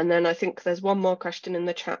 And then I think there's one more question in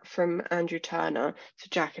the chat from Andrew Turner. So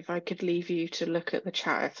Jack, if I could leave you to look at the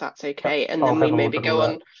chat, if that's okay, and then we maybe go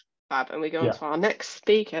on and we go on to our next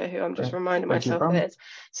speaker, who I'm just reminding myself is.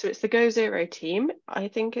 So it's the Go Zero team. I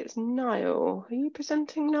think it's Niall. Are you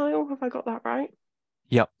presenting, Niall? Have I got that right?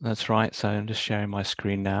 Yep, that's right. So I'm just sharing my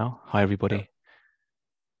screen now. Hi, everybody.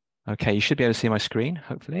 Okay, you should be able to see my screen,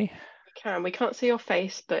 hopefully. We can't see your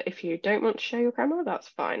face, but if you don't want to show your camera, that's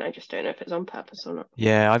fine. I just don't know if it's on purpose or not.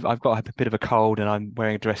 Yeah, I've got a bit of a cold and I'm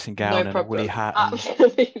wearing a dressing gown and a woolly hat.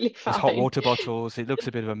 Absolutely fine. There's hot water bottles. It looks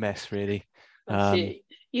a bit of a mess, really.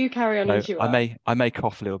 You carry on as you are. I may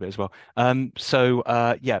cough a little bit as well. So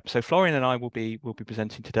Florian and I will be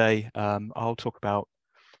presenting today. I'll talk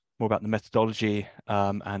more about the methodology,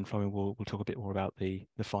 and Florian will talk a bit more about the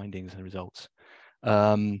findings and the results.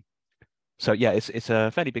 So yeah, it's a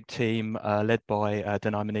fairly big team led by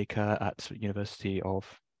Denai Monika at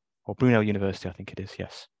Brunel University, I think it is,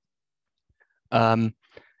 yes. And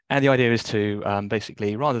the idea is to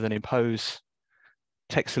basically, rather than impose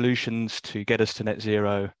tech solutions to get us to net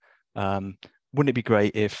zero, wouldn't it be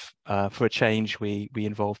great if for a change we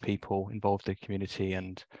involve people, involve the community,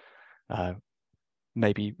 and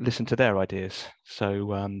maybe listen to their ideas.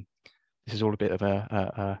 So this is all a bit of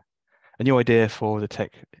a new idea for the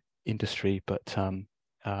tech industry, but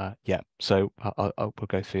so we'll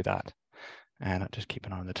go through that, and I'll just keep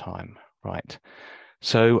an eye on the time. Right.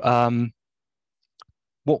 So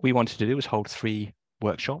what we wanted to do was hold 3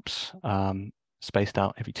 workshops spaced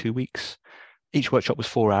out every 2 weeks. Each workshop was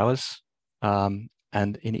 4 hours, and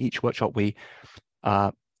in each workshop we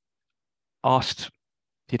asked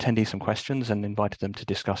the attendees some questions and invited them to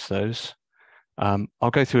discuss those.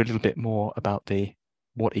 I'll go through a little bit more about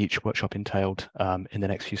what each workshop entailed in the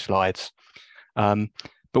next few slides. But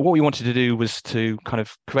what we wanted to do was to kind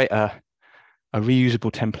of create a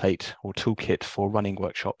reusable template or toolkit for running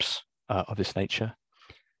workshops of this nature.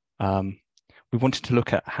 We wanted to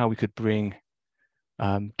look at how we could bring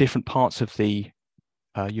different parts of the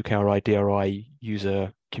UKRI, DRI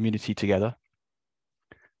user community together.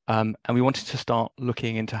 And we wanted to start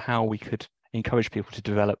looking into how we could encourage people to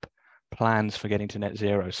develop plans for getting to net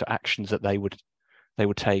zero, so actions that they would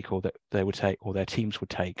take, or that they would take, or their teams would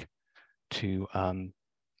take to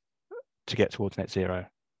get towards net zero.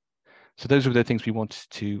 So those were the things we wanted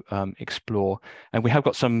to explore, and we have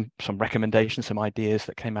got some recommendations, some ideas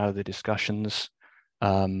that came out of the discussions.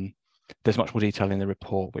 There's much more detail in the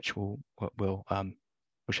report, which we'll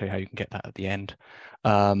show you how you can get that at the end.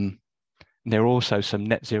 There are also some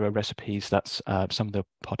net zero recipes that's some of the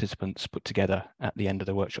participants put together at the end of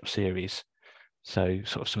the workshop series. So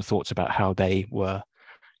sort of some thoughts about how they were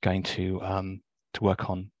going to work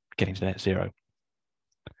on getting to net zero.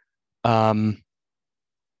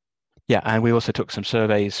 Yeah, and we also took some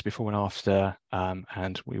surveys before and after,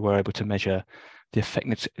 and we were able to measure the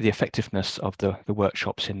effectiveness of the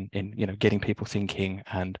workshops in getting people thinking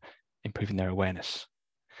and improving their awareness.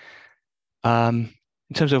 In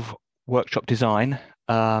terms of workshop design,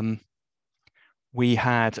 we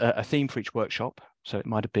had a theme for each workshop, so it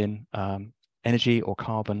might have been energy or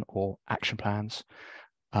carbon or action plans.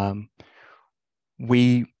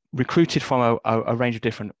 We recruited from a range of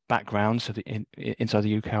different backgrounds inside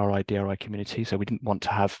the UKRI DRI community. So we didn't want to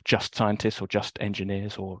have just scientists or just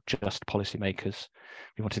engineers or just policymakers.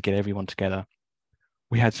 We wanted to get everyone together.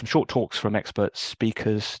 We had some short talks from expert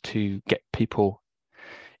speakers to get people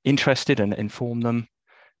interested and inform them.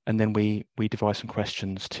 And then we devised some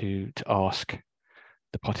questions to ask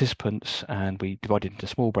the participants, and we divided into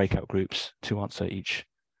small breakout groups to answer each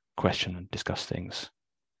question and discuss things.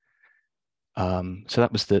 So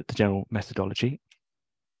that was the general methodology.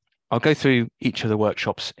 I'll go through each of the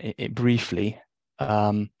workshops briefly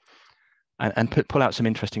and pull out some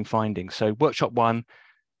interesting findings. So workshop 1,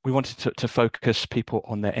 we wanted to focus people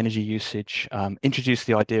on their energy usage, introduce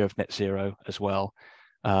the idea of net zero as well,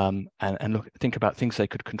 and think about things they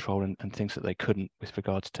could control and things that they couldn't with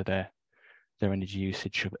regards to their energy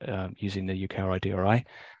usage using the UKRI DRI.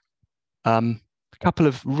 A couple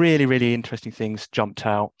of really interesting things jumped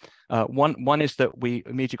out. One is that we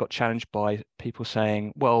immediately got challenged by people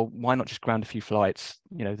saying, well, why not just ground a few flights?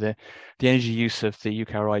 The energy use of the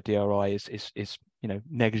UKRI DRI is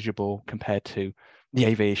negligible compared to the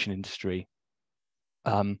aviation industry.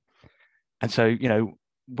 And so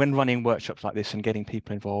when running workshops like this and getting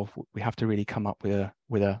people involved, we have to really come up with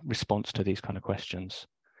a response to these kind of questions.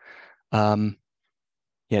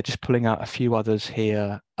 Yeah, just pulling out a few others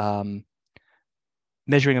here.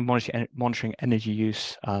 Measuring and monitoring energy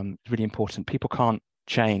use is really important. People can't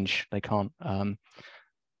change; they can't,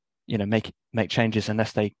 make changes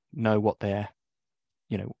unless they know what the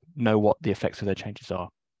effects of their changes are.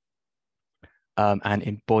 And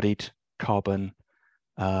embodied carbon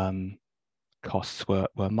costs were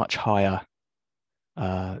much higher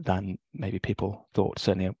than maybe people thought,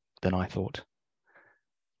 certainly than I thought.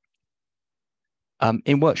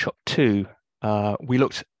 In workshop 2, we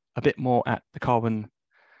looked a bit more at the carbon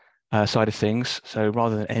side of things. So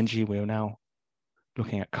rather than energy, we are now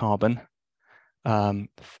looking at carbon and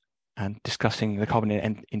discussing the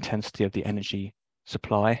carbon intensity of the energy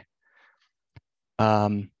supply.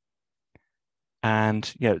 And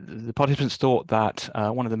the participants thought that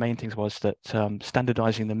one of the main things was that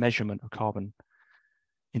standardizing the measurement of carbon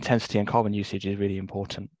intensity and carbon usage is really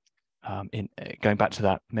important in going back to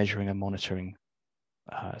that measuring and monitoring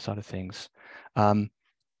side of things.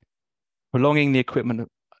 Prolonging the equipment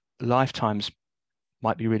lifetimes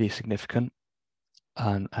might be really significant,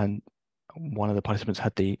 and one of the participants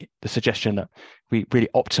had the suggestion that we really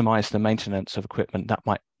optimize the maintenance of equipment. That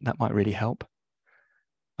might really help.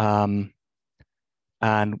 And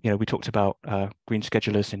we talked about green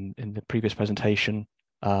schedulers in the previous presentation.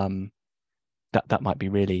 That might be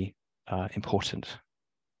really important.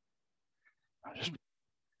 I'm just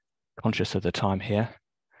conscious of the time here.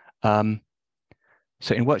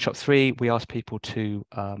 So in workshop 3, we asked people to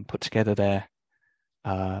put together their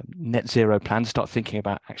net zero plans, start thinking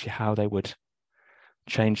about actually how they would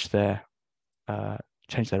change their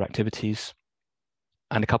activities.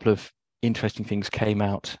 And a couple of interesting things came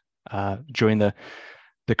out during the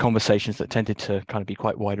conversations that tended to kind of be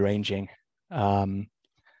quite wide ranging. For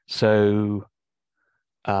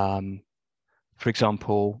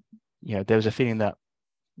example, there was a feeling that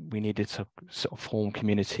we needed to sort of form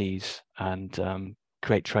communities and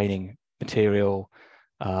create training material,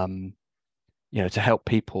 to help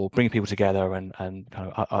people, bring people together, and kind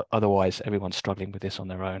of otherwise everyone's struggling with this on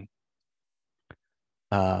their own.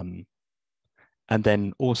 And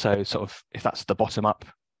then also sort of, if that's the bottom up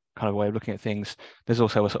kind of way of looking at things, there's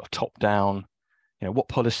also a sort of top down, what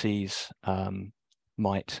policies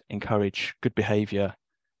might encourage good behavior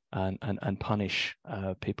and punish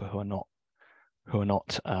people who are not who are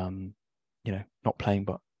not not playing,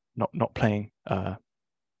 but not playing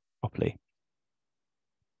properly.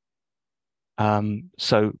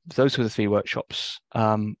 So those were the 3 workshops.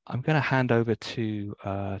 I'm going to hand over to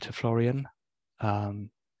Florian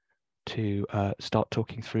to start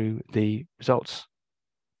talking through the results.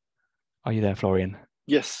 Are you there, Florian?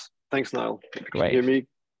 Yes, thanks, Niall. Great. Can you hear me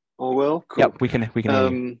all well? Cool. Yep, we can hear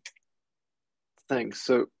you. Thanks.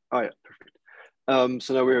 So, yeah, perfect.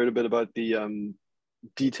 So now we heard a bit about the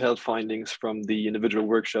detailed findings from the individual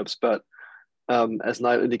workshops, but as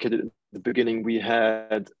Niall indicated in the beginning, we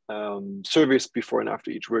had surveys before and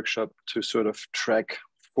after each workshop to sort of track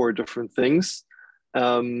 4 different things.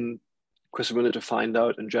 Because we wanted to find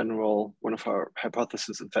out in general, one of our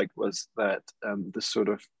hypotheses, in fact, was that this sort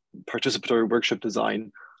of participatory workshop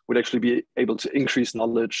design would actually be able to increase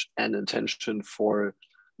knowledge and intention for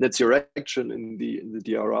net zero action in the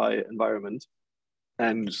DRI environment.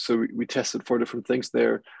 And so we tested 4 different things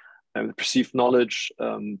there: the perceived knowledge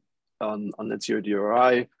on net zero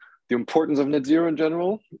DRI, the importance of net zero in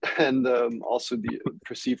general, and also the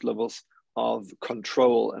perceived levels of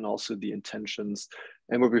control and also the intentions.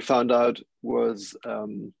 And what we found out was,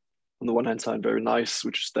 on the one hand side, very nice,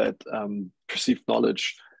 which is that perceived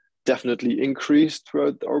knowledge definitely increased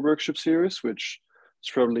throughout our workshop series, which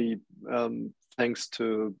is probably thanks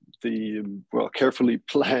to the carefully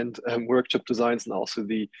planned workshop designs and also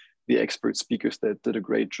the expert speakers that did a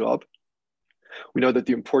great job. We know that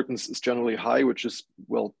the importance is generally high, which is,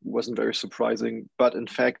 wasn't very surprising, but in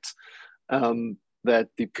fact, that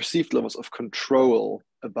the perceived levels of control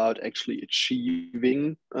about actually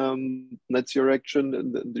achieving net zero action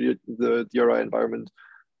in the DRI environment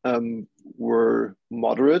were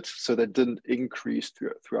moderate, so that didn't increase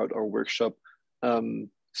throughout our workshop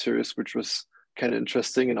series, which was kind of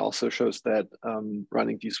interesting, and also shows that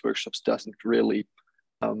running these workshops doesn't really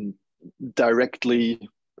directly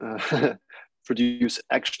produce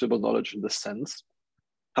actionable knowledge in this sense.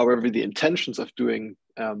 However, the intentions of doing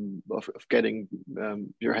of getting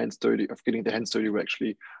your hands dirty, of getting the hands dirty, were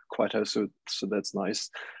actually quite high. So that's nice.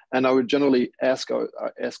 And I would generally ask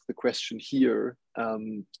the question here,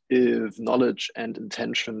 if knowledge and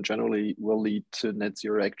intention generally will lead to net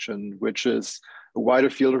zero action, which is a wider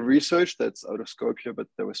field of research that's out of scope here, but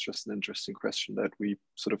there was just an interesting question that we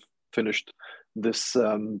sort of finished this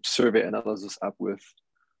survey analysis up with.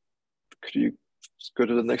 Could you go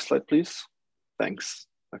to the next slide, please? Thanks.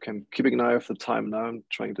 Okay, I'm keeping an eye off the time now. I'm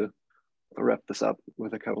trying to wrap this up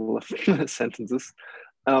with a couple of sentences.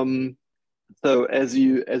 So as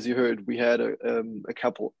you heard, we had a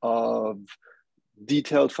couple of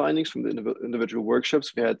detailed findings from the individual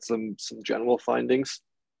workshops. We had some general findings,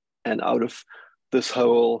 and out of this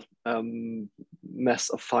whole mess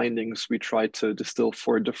of findings, we tried to distill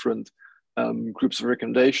 4 different groups of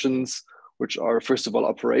recommendations, which are, first of all,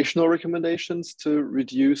 operational recommendations to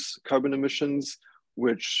reduce carbon emissions,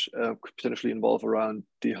 which could potentially involve around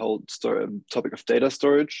the whole topic of data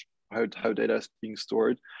storage, how data is being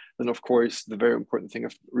stored. Then, of course, the very important thing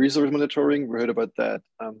of resource monitoring. We heard about that,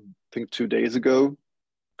 I think, 2 days ago.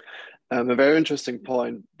 A very interesting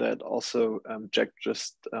point that also Jack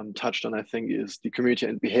just touched on, I think, is the community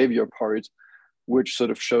and behavior part, which sort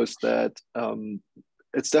of shows that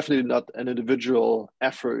it's definitely not an individual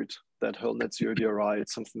effort, that whole net zero DRI.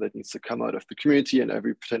 It's something that needs to come out of the community, and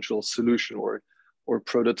every potential solution or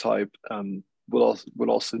prototype will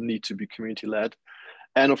also need to be community led.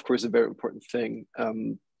 And of course, a very important thing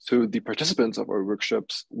to the participants of our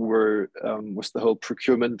workshops was the whole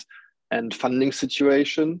procurement and funding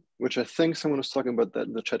situation, which I think someone was talking about that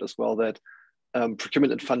in the chat as well, that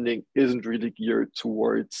procurement and funding isn't really geared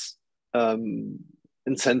towards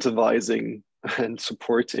incentivizing and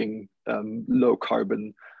supporting low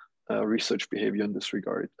carbon research behavior in this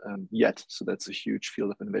regard yet. So that's a huge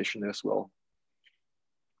field of innovation there as well.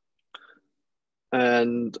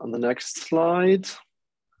 And on the next slide,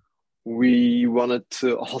 we wanted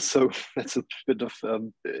to also, that's a bit of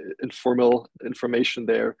informal information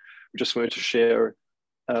there. We just wanted to share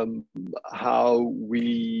how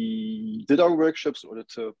we did our workshops in order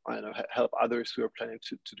to, I don't know, help others who are planning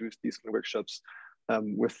to do these kind of workshops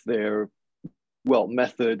with their,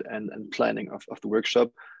 method and planning of the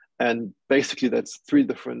workshop. And basically that's 3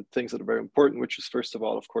 different things that are very important, which is, first of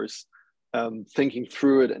all, of course, thinking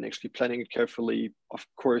through it and actually planning it carefully, of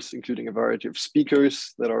course, including a variety of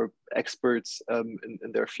speakers that are experts in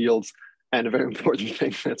their fields. And a very important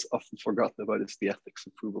thing that's often forgotten about is the ethics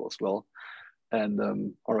approval as well.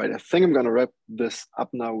 And all right, I think I'm going to wrap this up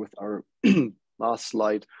now with our last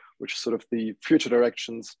slide, which is sort of the future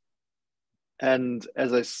directions. And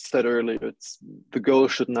as I said earlier, the goal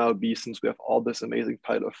should now be, since we have all this amazing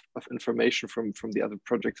pile of information from the other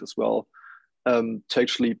projects as well, to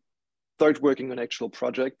actually start working on actual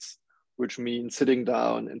projects, which means sitting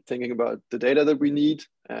down and thinking about the data that we need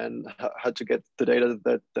and how to get the data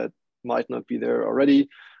that might not be there already,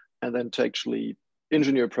 and then to actually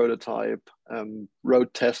engineer a prototype,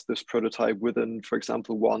 road test this prototype within, for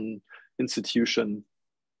example, one institution,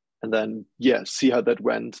 and then, yeah, see how that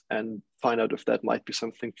went and find out if that might be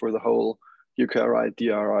something for the whole UKRI,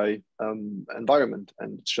 DRI environment.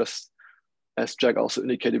 And it's just, as Jack also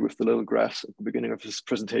indicated with the little graphs at the beginning of his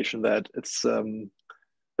presentation, that it's a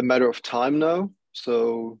matter of time now.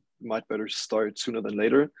 So you might better start sooner than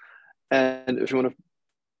later. And if you want to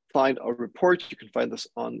find our report, you can find this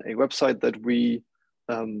on a website that we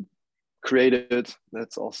created.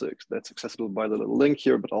 That's accessible by the little link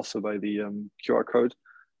here, but also by the QR code.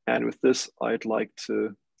 And with this, I'd like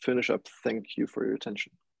to finish up. Thank you for your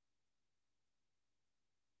attention.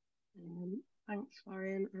 Thanks,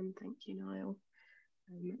 Florian, and thank you, Niall.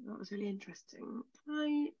 That was really interesting.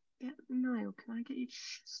 Niall, can I get you to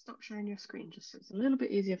stop sharing your screen just so it's a little bit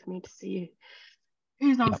easier for me to see you?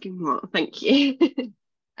 Who's asking what? Thank you.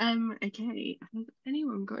 Okay, has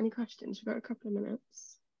anyone got any questions? We've got a couple of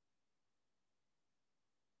minutes.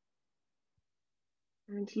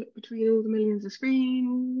 Trying to look between all the millions of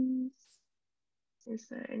screens. Is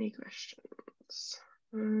there any questions?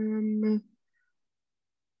 Anyone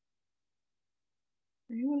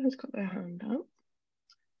who's got their hand up?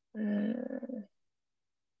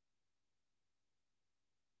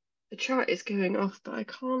 The chat is going off, but I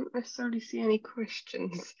can't necessarily see any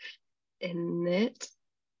questions in it.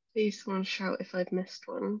 Please someone shout if I've missed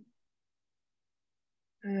one.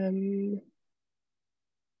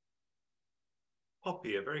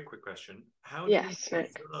 Poppy, a very quick question. How do we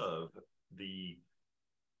preserve the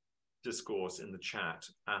discourse in the chat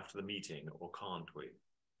after the meeting, or can't we?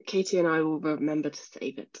 Katie and I will remember to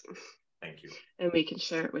save it. Thank you. And we can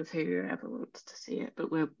share it with whoever wants to see it,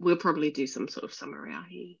 but we'll probably do some sort of summary.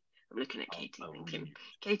 I'm looking at Katie thinking,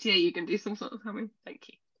 Katie, you can do some sort of summary. Thank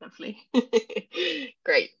you. Lovely.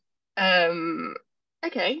 Great.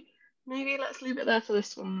 Okay, maybe let's leave it there for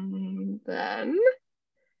this one then.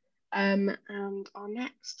 And our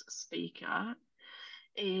next speaker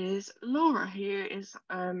is Laura, who is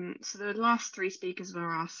so the last three speakers were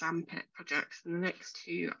our SAMPIT projects, and the next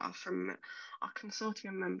two are from our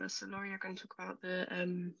consortium members. So Laura, you're going to talk about the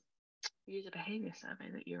user behaviour survey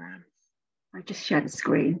that you ran. I just shared the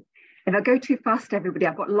screen. If I go too fast, everybody,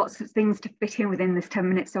 I've got lots of things to fit in within this 10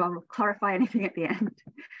 minutes, so I'll clarify anything at the end.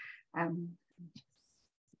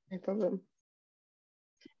 No problem.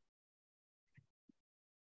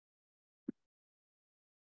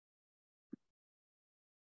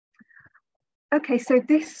 Okay, so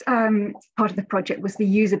this part of the project was the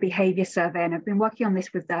user behaviour survey, and I've been working on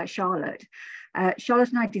this with Charlotte. Charlotte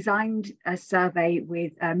and I designed a survey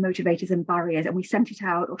with motivators and barriers, and we sent it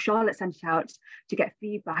out, or Charlotte sent it out to get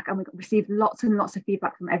feedback, and we received lots and lots of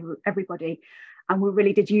feedback from everybody, and we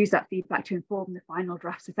really did use that feedback to inform the final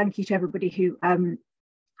draft. So thank you to everybody who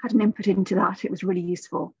had an input into that. It was really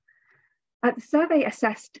useful. The survey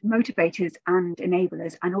assessed motivators and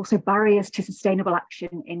enablers, and also barriers to sustainable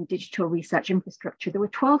action in digital research infrastructure. There were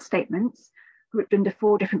 12 statements grouped under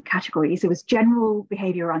 4 different categories. There was general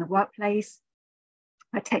behaviour around the workplace,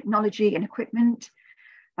 technology and equipment,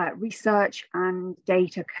 research and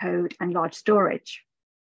data, code, and large storage.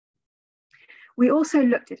 We also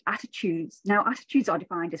looked at attitudes. Now, attitudes are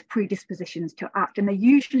defined as predispositions to act, and they're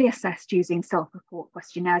usually assessed using self-report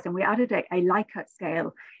questionnaires. And we added a Likert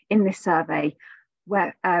scale in this survey,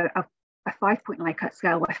 where a 5-point Likert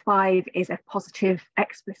scale, where 5 is a positive,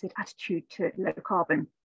 explicit attitude to low carbon,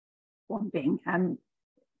 1 being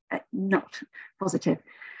not positive.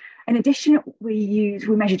 In addition, we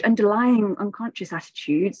measured underlying unconscious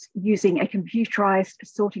attitudes using a computerized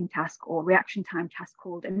sorting task or reaction time task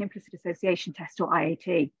called an implicit association test, or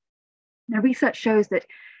IAT. Now, research shows that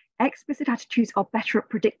explicit attitudes are better at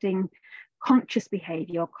predicting conscious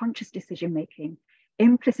behavior, conscious decision making.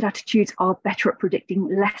 Implicit attitudes are better at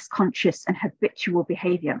predicting less conscious and habitual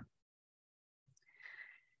behavior.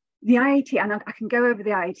 The IAT, and I can go over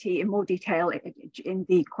the IAT in more detail in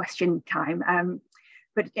the question time,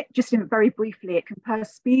 but just very briefly, it compares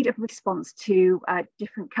speed of response to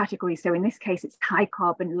different categories. So in this case, it's high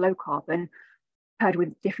carbon, low carbon, paired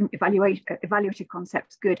with different evaluative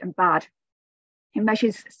concepts, good and bad. It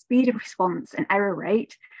measures speed of response and error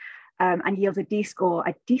rate, and yields a D-score.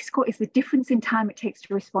 A D-score is the difference in time it takes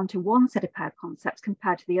to respond to one set of paired concepts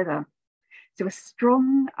compared to the other. So a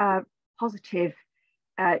strong positive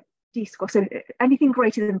D score. So anything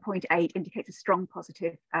greater than 0.8 indicates a strong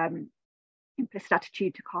positive implicit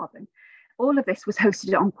attitude to carbon. All of this was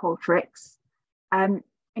hosted on Qualtrics.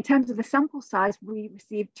 In terms of the sample size, we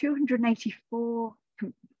received 284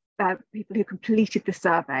 people who completed the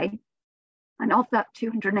survey. And of that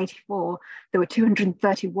 284, there were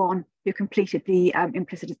 231 who completed the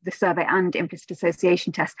survey and implicit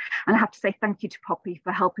association test. And I have to say thank you to Poppy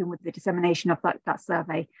for helping with the dissemination of that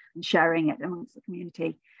survey and sharing it amongst the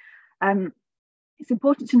community. It's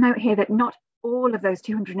important to note here that not all of those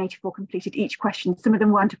 284 completed each question. Some of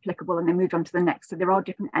them weren't applicable and they moved on to the next. So there are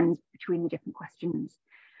different ends between the different questions.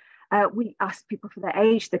 We asked people for their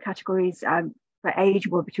age. The categories for age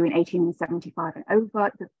were between 18 and 75 and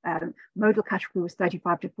over. The modal category was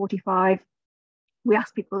 35 to 45. We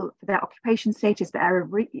asked people for their occupation status, the area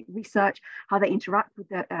of research, how they interact with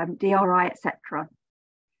the DRI, etc.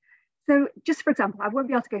 So just for example, I won't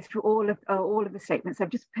be able to go through all of the statements. I've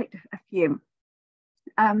just picked a few.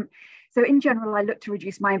 So in general, I looked to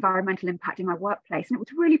reduce my environmental impact in my workplace, and it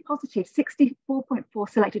was really positive. 64.4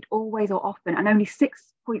 selected always or often, and only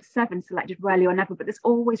 6.7 selected rarely or never, but there's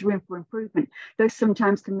always room for improvement. Those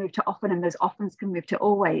sometimes can move to often, and those offens can move to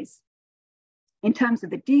always. In terms of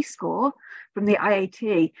the D score from the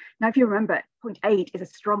IAT, now if you remember, 0.8 is a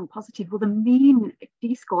strong positive. Well, the mean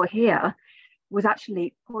D score here was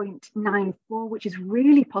actually 0.94, which is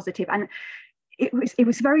really positive. And it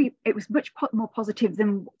was much more positive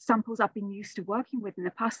than samples I've been used to working with in the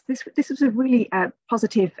past. This was a really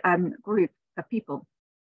positive group of people.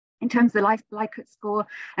 In terms of the Likert score,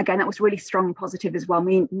 again, that was really strong and positive as well.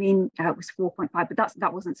 Mean was 4.5, but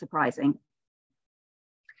that wasn't surprising.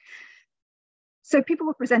 So people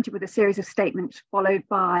were presented with a series of statements followed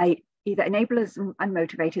by either enablers and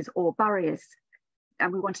motivators or barriers.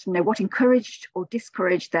 And we wanted to know what encouraged or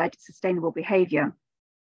discouraged their sustainable behaviour.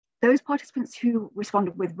 Those participants who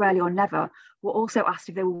responded with rarely or never were also asked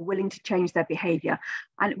if they were willing to change their behaviour.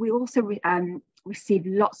 And we also received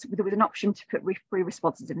there was an option to put free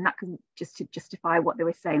responses in, and that can just to justify what they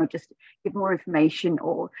were saying or just give more information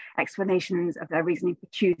or explanations of their reasoning for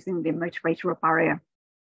choosing the motivator or barrier.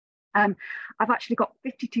 I've actually got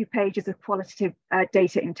 52 pages of qualitative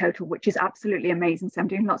data in total, which is absolutely amazing. So I'm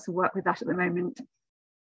doing lots of work with that at the moment.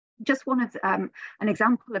 Just an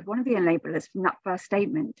example of one of the enablers from that first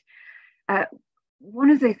statement.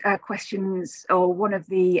 One of the questions or one of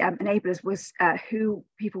the enablers was who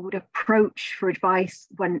people would approach for advice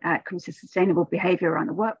when it comes to sustainable behaviour around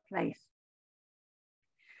the workplace.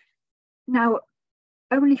 Now,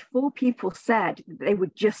 only 4 people said that they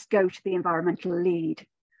would just go to the environmental lead.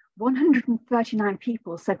 139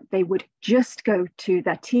 people said that they would just go to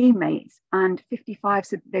their teammates, and 55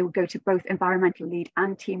 said they would go to both environmental lead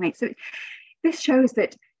and teammates. So this shows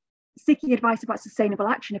that seeking advice about sustainable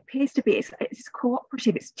action appears to be, it's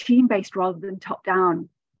cooperative, it's team-based rather than top-down.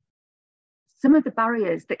 Some of the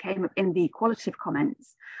barriers that came up in the qualitative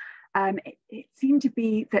comments, it seemed to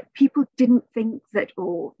be that people didn't think that,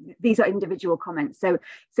 or these are individual comments. So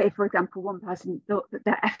say, for example, one person thought that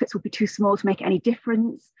their efforts would be too small to make any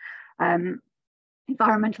difference.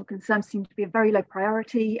 Environmental concerns seem to be a very low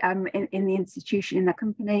priority in the institution, in the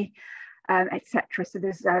company, etc. So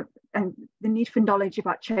there's and the need for knowledge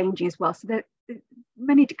about changing as well. So there are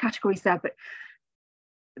many categories there, but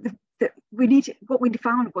what we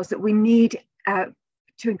found was that we need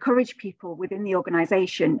to encourage people within the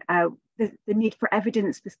organisation, the need for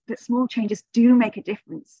evidence that small changes do make a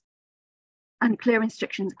difference, and clear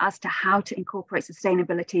instructions as to how to incorporate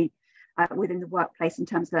sustainability within the workplace in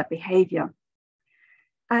terms of their behaviour.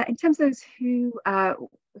 In terms of those who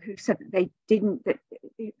said that they didn't,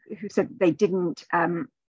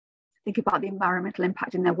 think about the environmental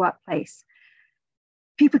impact in their workplace,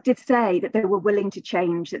 people did say that they were willing to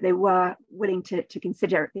change, that they were willing to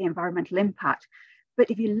consider the environmental impact. But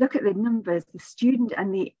if you look at the numbers, the student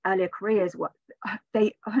and the earlier careers,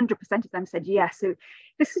 100% of them said yes. So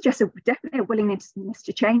this suggests definitely a willingness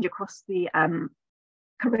to change across the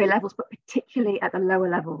career levels, but particularly at the lower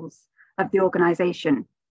levels of the organisation.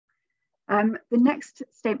 The next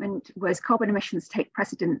statement was carbon emissions take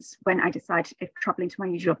precedence when I decide if travelling to my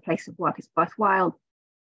usual place of work is worthwhile.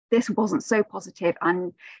 This wasn't so positive,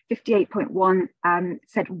 and 58.1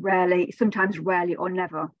 said rarely, sometimes rarely or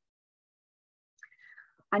never.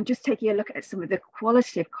 And just taking a look at some of the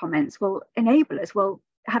qualitative comments, well, enablers, well,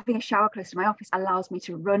 having a shower close to my office allows me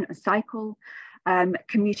to run and cycle,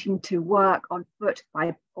 commuting to work on foot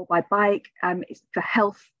or by bike, it's for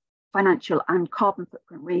health, financial and carbon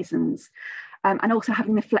footprint reasons, and also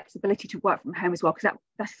having the flexibility to work from home as well, because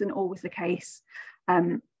that isn't always the case.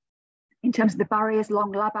 In terms of the barriers,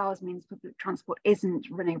 long lab hours means public transport isn't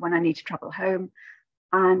running when I need to travel home.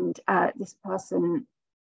 and this person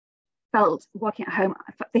felt working at home,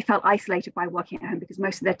 they felt isolated by working at home because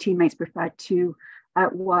most of their teammates preferred to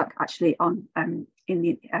work actually on in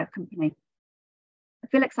the company. I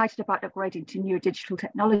feel excited about upgrading to newer digital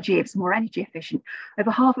technology. It's more energy efficient.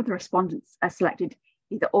 Over half of the respondents selected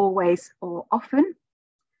either always or often.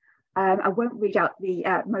 I won't read out the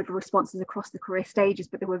modal responses across the career stages,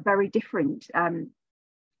 but they were very different.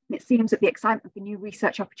 It seems that the excitement for new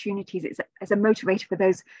research opportunities is a motivator for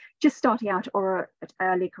those just starting out or at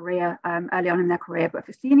early on in their career. But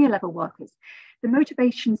for senior level workers, the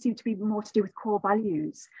motivation seemed to be more to do with core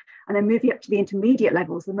values. And then moving up to the intermediate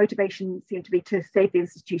levels, the motivation seemed to be to save the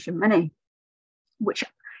institution money, which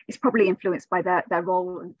is probably influenced by their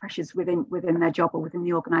role and pressures within their job or within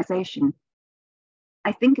the organisation.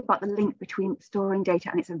 I think about the link between storing data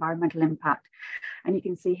and its environmental impact. And you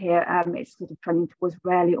can see here, it's sort of trending towards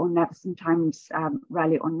rarely or never, sometimes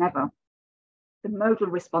rarely or never. The modal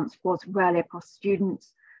response was rarely across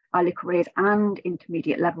students, early careers and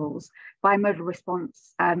intermediate levels. Bimodal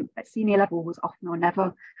response at senior level was often or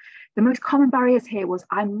never. The most common barriers here was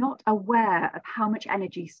I'm not aware of how much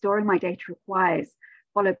energy storing my data requires,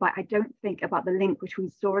 followed by I don't think about the link between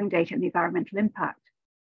storing data and the environmental impact.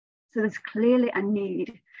 So there's clearly a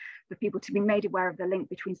need for people to be made aware of the link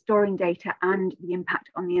between storing data and the impact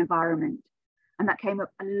on the environment. And that came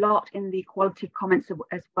up a lot in the qualitative comments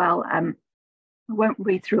as well. I won't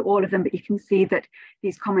read through all of them, but you can see that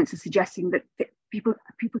these comments are suggesting that people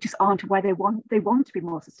just aren't aware they want to be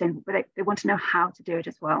more sustainable, but they want to know how to do it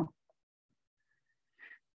as well.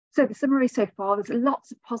 So the summary so far, there's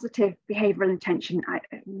lots of positive behavioural intention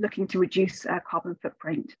looking to reduce carbon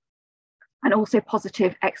footprint. And also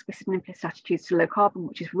positive explicit and implicit attitudes to low carbon,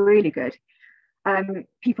 which is really good.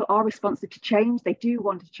 People are responsive to change. They do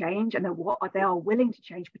want to change, and they are willing to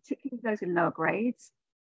change, particularly those in lower grades.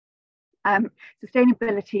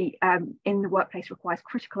 Sustainability in the workplace requires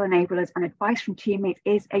critical enablers, and advice from teammates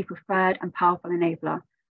is a preferred and powerful enabler.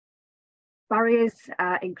 Barriers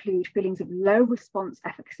include feelings of low response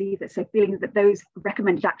efficacy, so feelings that those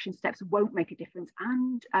recommended action steps won't make a difference,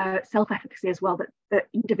 and self-efficacy as well, that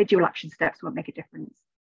individual action steps won't make a difference.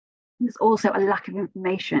 And there's also a lack of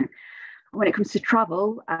information. And when it comes to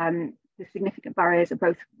travel, the significant barriers are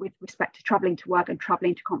both with respect to travelling to work and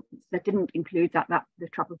travelling to conferences. I didn't include the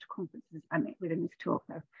travel to conferences within this talk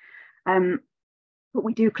though. But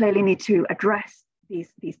we do clearly need to address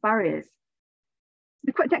these barriers.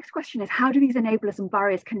 The next question is, how do these enablers and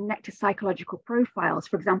barriers connect to psychological profiles?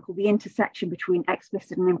 For example, the intersection between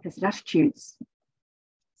explicit and implicit attitudes.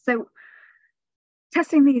 So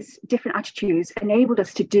testing these different attitudes enabled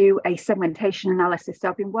us to do a segmentation analysis. So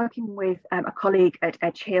I've been working with a colleague at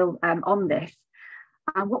Edge Hill on this.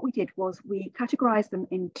 And what we did was we categorized them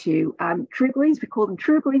into true greens. We call them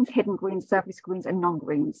true greens, hidden greens, surface greens, and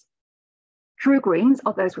non-greens. True greens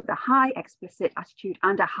are those with a high explicit attitude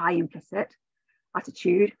and a high implicit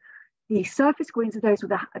attitude. The surface greens are those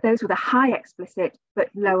with a high explicit but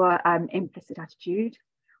lower implicit attitude.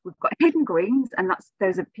 We've got hidden greens, and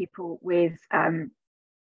those are people with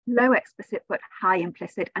low explicit but high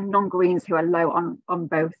implicit, and non-greens who are low on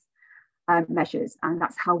both measures. And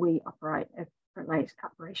that's how we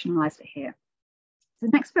operationalized it here. The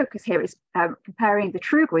next focus here is comparing the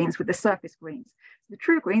true greens with the surface greens. The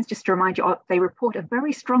true greens, just to remind you, they report a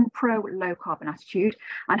very strong pro-low carbon attitude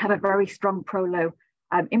and have a very strong pro-low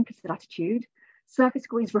implicit attitude. Surface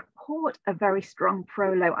greens report a very strong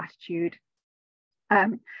pro-low attitude,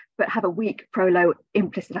 but have a weak pro-low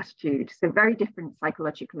implicit attitude. So very different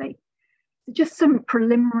psychologically. So just some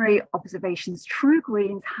preliminary observations. True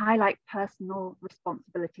greens highlight personal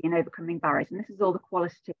responsibility in overcoming barriers. And this is all the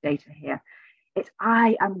qualitative data here. It's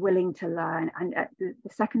I am willing to learn. And the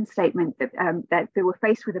second statement that they were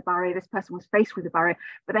faced with a barrier, this person was faced with a barrier,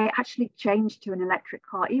 but they actually changed to an electric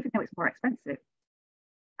car, even though it's more expensive.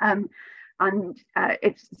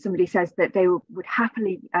 If somebody says that they would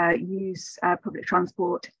happily use public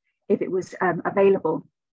transport if it was available.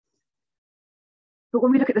 But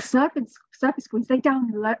when we look at the surface greens, they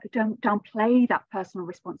don't downplay that personal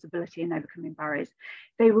responsibility in overcoming barriers.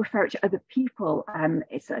 They refer it to other people.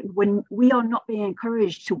 It's when we are not being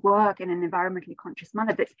encouraged to work in an environmentally conscious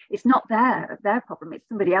manner, it's not their problem, it's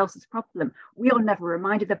somebody else's problem. We are never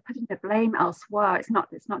reminded. They're putting the blame elsewhere. It's not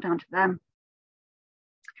down to them.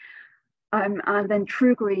 And then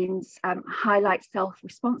true greens highlight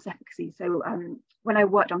self-response efficacy. So when I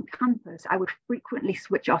worked on campus, I would frequently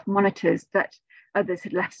switch off monitors that others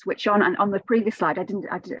had left switch on. And on the previous slide, I don't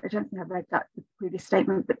think I read that the previous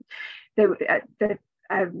statement, but the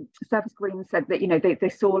surface greens said that they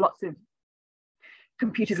saw lots of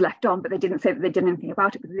computers left on, but they didn't say that they did anything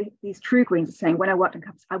about it. But these true greens are saying, when I worked on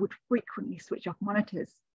campus, I would frequently switch off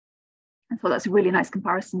monitors. And so that's a really nice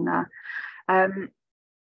comparison there.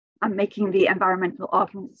 And making the environmental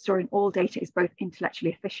argument that storing all data is both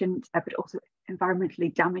intellectually efficient, but also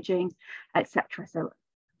environmentally damaging, etc. So I'm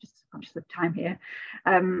just conscious of time here.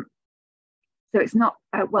 So it's not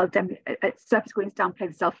surface greens downplay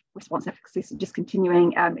the self-response efficacy, so just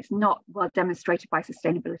continuing, it's not well demonstrated by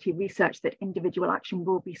sustainability research that individual action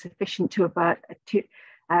will be sufficient to avert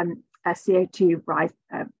a CO2 rise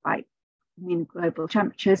by mean global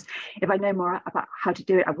temperatures. If I know more about how to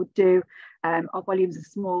do it, I would do. Our volumes are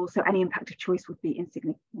small, so any impact of choice would be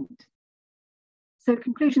insignificant. So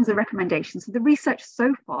conclusions and recommendations. So the research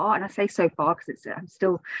so far, and I say so far because I'm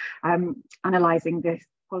still analysing this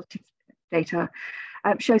qualitative data,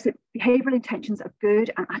 shows that behavioural intentions are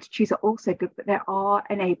good and attitudes are also good, but there are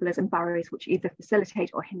enablers and barriers which either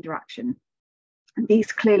facilitate or hinder action. And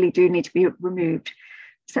these clearly do need to be removed.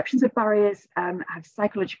 Perceptions of barriers have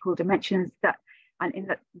psychological dimensions and in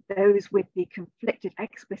that those with the conflicted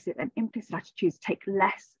explicit and implicit attitudes take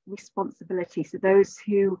less responsibility. So those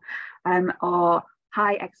who are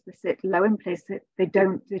high explicit, low implicit, they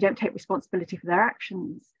don't take responsibility for their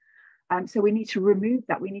actions. So we need to remove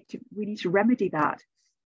that. We need to remedy that.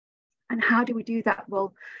 And how do we do that?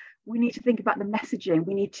 Well, we need to think about the messaging.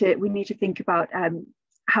 We need to think about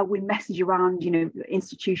how we message around,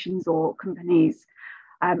 institutions or companies.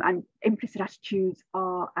 And implicit attitudes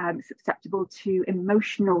are susceptible to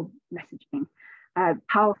emotional messaging,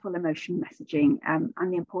 powerful emotion messaging,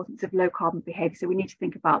 and the importance of low carbon behaviour. So we need to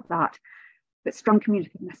think about that. But strong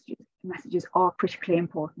communicative messages are critically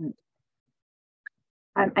important.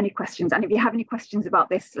 Any questions? And if you have any questions about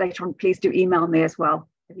this later on, please do email me as well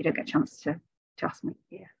if you don't get a chance to ask me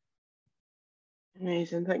here.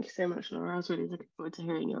 Amazing, thank you so much, Laura. I was really looking forward to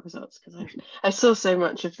hearing your results because I saw so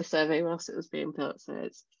much of the survey whilst it was being built, so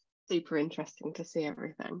it's super interesting to see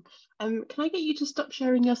everything. Can I get you to stop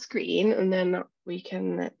sharing your screen and then we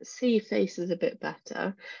can see faces a bit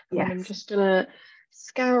better? Yes. I'm just gonna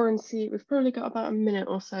scour and see. We've probably got about a minute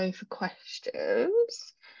or so for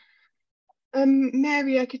questions.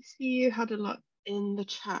 Mary, I could see you had a lot in the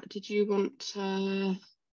chat. Did you want to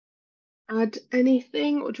add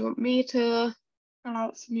anything, or do you want me to fill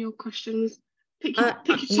out some of your questions? Pick your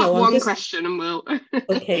top one question and we'll...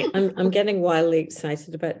 Okay, I'm getting wildly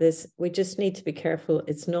excited about this. We just need to be careful.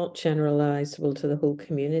 It's not generalizable to the whole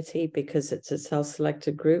community because it's a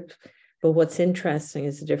self-selected group. But what's interesting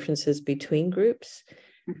is the differences between groups.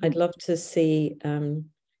 Mm-hmm. I'd love to see,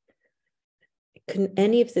 can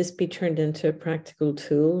any of this be turned into a practical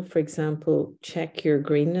tool? For example, check your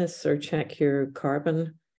greenness or check your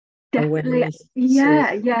carbon. Definitely,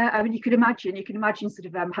 yeah. I mean, you can imagine sort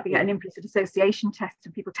of having an implicit association test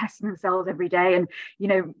and people testing themselves every day, and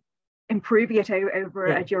improving it over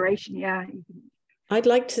a duration. Yeah. I'd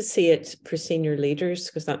like to see it for senior leaders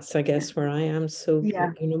because that's, I guess, where I am. So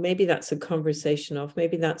maybe that's a conversation of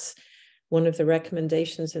maybe that's one of the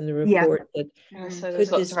recommendations in the report that so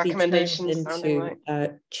there's lots of recommendations into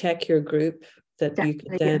check your group that you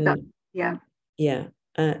could then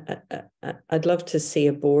I'd love to see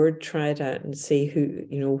a board try it out and see who,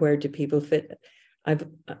 where do people fit.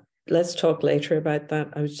 Let's talk later about that.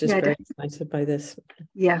 I was just very excited by this.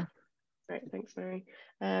 Yeah. Great, thanks, Mary.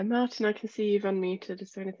 Martin, I can see you've unmuted.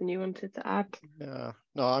 Is there anything you wanted to add? Yeah,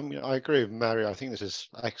 no, I agree with Mary. I think this is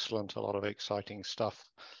excellent. A lot of exciting stuff.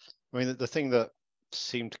 I mean, the thing that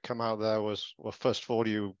seemed to come out there was, well, first of all,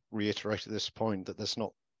 you reiterated this point that there's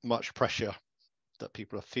not much pressure that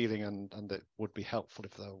people are feeling, and it would be helpful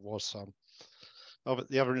if there was some. Oh, but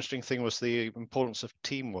the other interesting thing was the importance of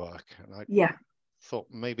teamwork, and I thought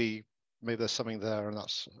maybe there's something there, and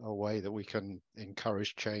that's a way that we can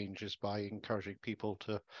encourage change is by encouraging people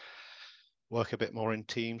to work a bit more in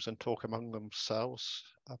teams and talk among themselves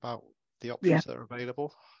about the options that are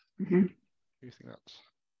available. Mm-hmm. Do you think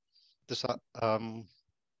is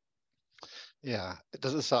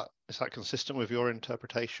that consistent with your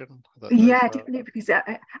interpretation? Definitely, because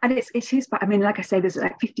and it is, but I mean, like I say, there's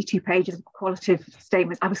like 52 pages of qualitative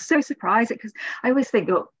statements. I was so surprised because I always think,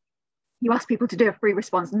 you ask people to do a free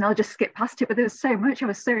response and they'll just skip past it, but there was so much. I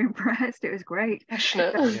was so impressed. It was great.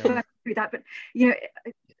 Passionate. But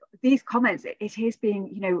these comments, it is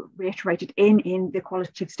being reiterated in the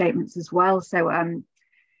qualitative statements as well. So and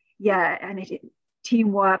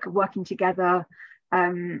teamwork, working together,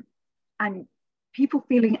 and people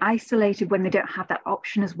feeling isolated when they don't have that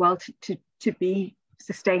option as well to be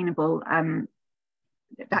sustainable.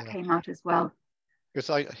 That came out as well.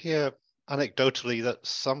 Because I hear anecdotally that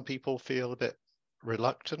some people feel a bit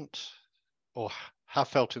reluctant or have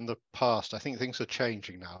felt in the past. I think things are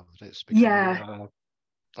changing now. That it's becoming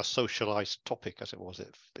a socialized topic, as it was.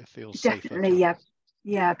 It feels definitely safer.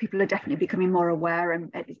 Yeah, people are definitely becoming more aware, and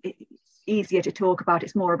it's easier to talk about.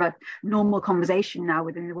 It's more of a normal conversation now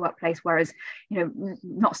within the workplace, whereas, you know,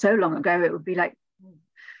 not so long ago it would be like,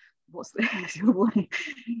 what's this?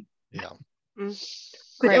 Yeah.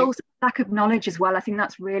 But Great. Also lack of knowledge as well. I think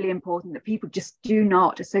that's really important, that people just do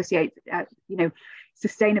not associate you know,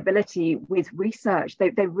 sustainability with research. They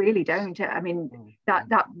really don't. I mean,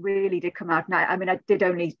 that really did come out. And I mean, I did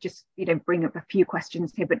only just, you know, bring up a few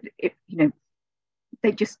questions here, but you know,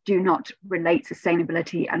 they just do not relate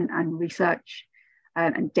sustainability and research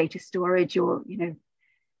and data storage, or, you know,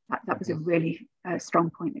 that was a really strong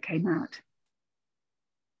point that came out.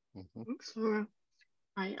 Thanks, Laura.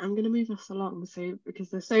 Right, I'm going to move us along, so because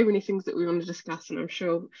there's so many things that we want to discuss, and I'm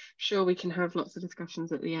sure we can have lots of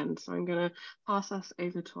discussions at the end. So I'm going to pass us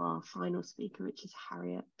over to our final speaker, which is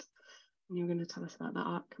Harriet, and you're going to tell us about the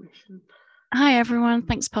Art Commission. Hi everyone,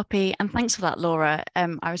 thanks Poppy, and thanks for that, Laura.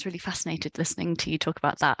 I was really fascinated listening to you talk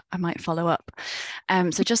about that. I might follow up.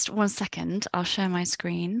 So just 1 second, I'll share my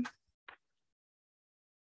screen.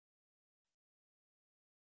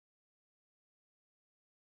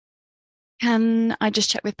 Can I just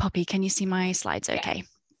check with Poppy? Can you see my slides okay?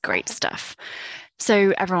 Great stuff.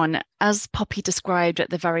 So everyone, as Poppy described at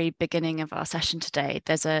the very beginning of our session today,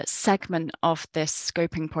 there's a segment of this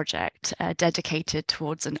scoping project dedicated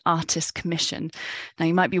towards an artist commission. Now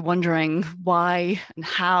you might be wondering why and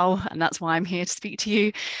how, and that's why I'm here to speak to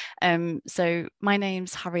you. So my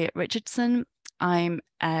name's Harriet Richardson. I'm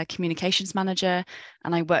a communications manager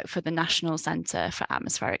and I work for the National Centre for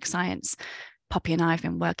Atmospheric Science. Poppy and I have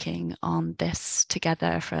been working on this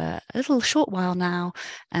together for a little short while now,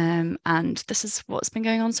 and this is what's been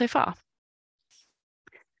going on so far.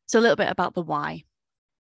 So a little bit about the why.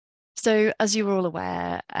 So as you're all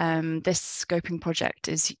aware, this scoping project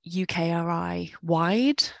is UKRI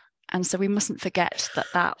wide, and so we mustn't forget that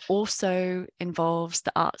that also involves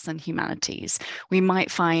the arts and humanities. We might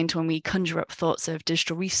find when we conjure up thoughts of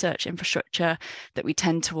digital research infrastructure that we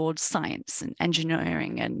tend towards science and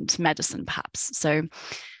engineering and medicine, perhaps. So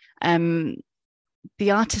the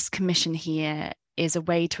Artist Commission here is a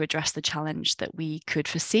way to address the challenge that we could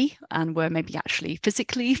foresee and we're maybe actually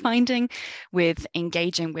physically finding with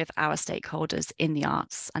engaging with our stakeholders in the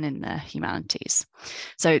arts and in the humanities.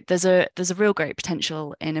 So there's a real great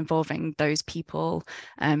potential in involving those people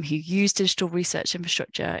who use digital research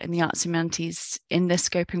infrastructure in the arts and humanities in this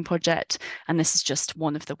scoping project, and this is just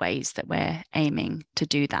one of the ways that we're aiming to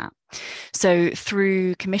do that. So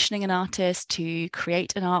through commissioning an artist to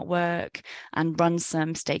create an artwork and run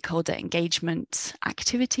some stakeholder engagement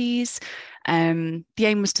activities, the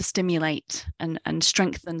aim was to stimulate and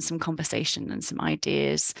strengthen some conversation and some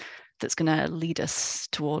ideas that's going to lead us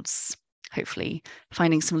towards hopefully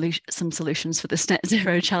finding some solutions for this net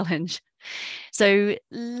zero challenge. So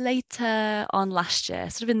later on last year,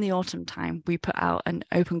 sort of in the autumn time, we put out an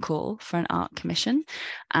open call for an art commission,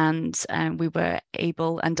 and we were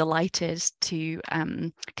able and delighted to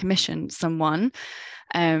commission someone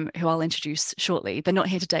who I'll introduce shortly. They're not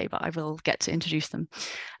here today, but I will get to introduce them.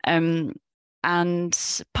 And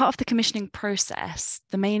part of the commissioning process,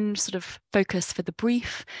 the main sort of focus for the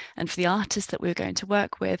brief and for the artists that we were going to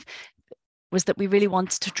work with was that we really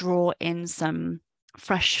wanted to draw in some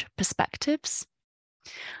fresh perspectives.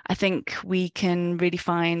 I think we can really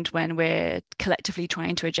find when we're collectively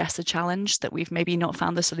trying to address a challenge that we've maybe not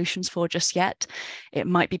found the solutions for just yet, it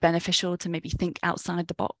might be beneficial to maybe think outside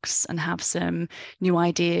the box and have some new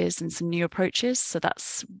ideas and some new approaches. So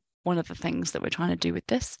that's one of the things that we're trying to do with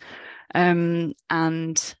this. And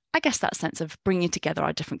I guess that sense of bringing together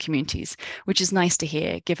our different communities, which is nice to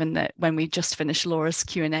hear, given that when we just finished Laura's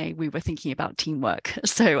Q&A, we were thinking about teamwork.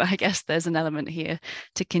 So I guess there's an element here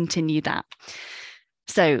to continue that.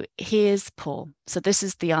 So here's Paul. So this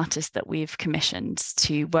is the artist that we've commissioned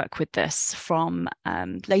to work with this from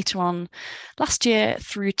later on last year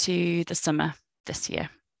through to the summer this year.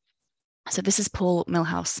 So this is Paul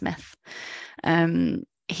Milhouse-Smith.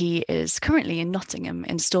 He is currently in Nottingham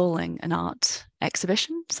installing an art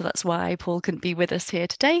exhibition. So that's why Paul couldn't be with us here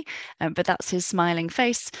today, but that's his smiling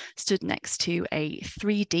face stood next to a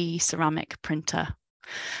 3D ceramic printer.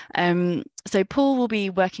 So Paul will be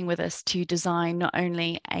working with us to design not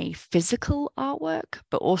only a physical artwork,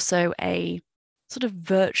 but also a sort of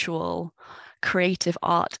virtual creative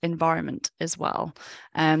art environment as well.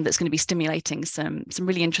 That's going to be stimulating some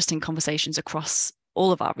really interesting conversations across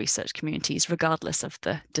all of our research communities, regardless of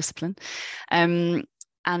the discipline.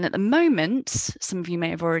 And at the moment, some of you may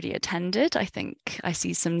have already attended. I think I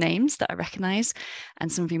see some names that I recognise,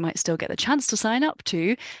 and some of you might still get the chance to sign up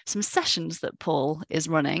to some sessions that Paul is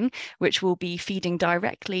running, which will be feeding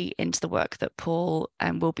directly into the work that Paul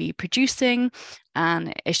will be producing.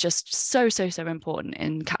 And it's just so important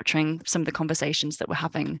in capturing some of the conversations that we're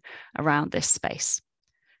having around this space.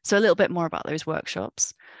 So a little bit more about those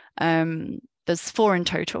workshops. There's 4 in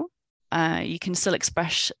total. You can still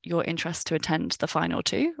express your interest to attend the final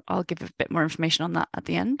 2. I'll give a bit more information on that at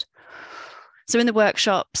the end. So in the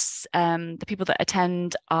workshops, the people that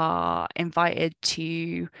attend are invited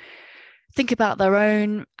to think about their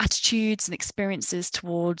own attitudes and experiences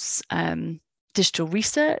towards digital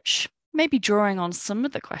research, maybe drawing on some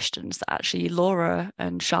of the questions that actually Laura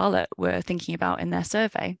and Charlotte were thinking about in their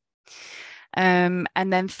survey. And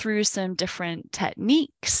then through some different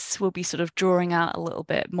techniques, we'll be sort of drawing out a little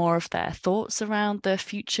bit more of their thoughts around the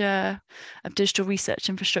future of digital research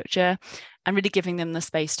infrastructure, and really giving them the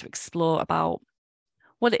space to explore about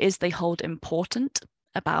what it is they hold important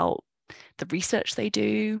about the research they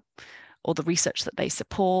do, or the research that they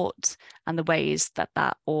support, and the ways that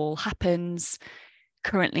that all happens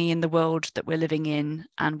currently in the world that we're living in,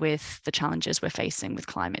 and with the challenges we're facing with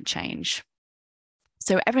climate change.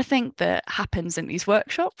 So everything that happens in these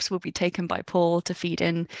workshops will be taken by Paul to feed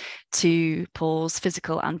in to Paul's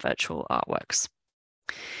physical and virtual artworks.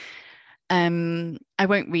 I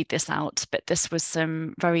won't read this out, but this was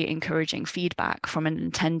some very encouraging feedback from an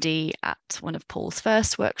attendee at one of Paul's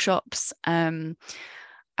first workshops. I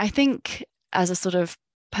think as a sort of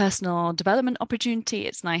personal development opportunity,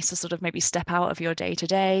 it's nice to sort of maybe step out of your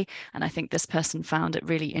day-to-day. And I think this person found it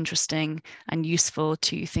really interesting and useful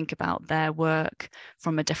to think about their work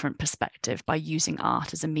from a different perspective by using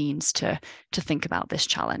art as a means to think about this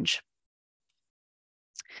challenge.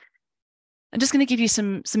 I'm just going to give you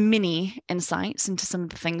some mini insights into some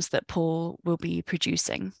of the things that Paul will be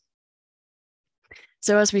producing.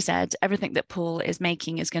 So as we said, everything that Paul is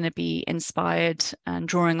making is going to be inspired and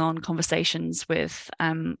drawing on conversations with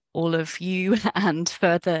all of you and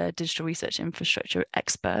further digital research infrastructure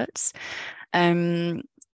experts.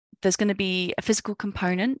 There's going to be a physical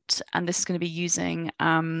component, and this is going to be using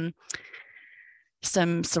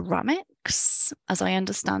some ceramics, as I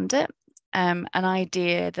understand it, an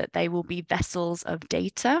idea that they will be vessels of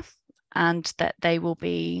data, and that they will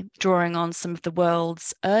be drawing on some of the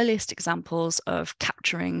world's earliest examples of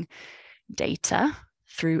capturing data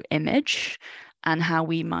through image, and how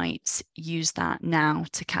we might use that now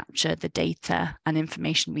to capture the data and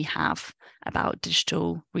information we have about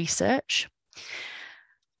digital research.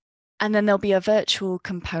 And then there'll be a virtual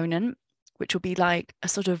component, which will be like a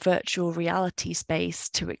sort of virtual reality space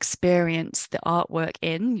to experience the artwork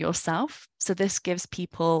in yourself. So this gives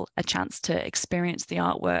people a chance to experience the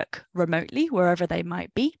artwork remotely, wherever they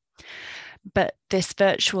might be. But this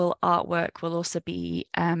virtual artwork will also be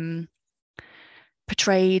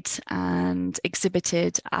portrayed and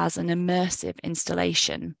exhibited as an immersive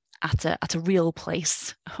installation at a real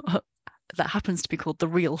place that happens to be called The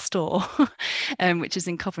Real Store, which is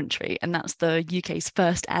in Coventry, and that's the UK's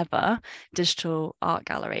first ever digital art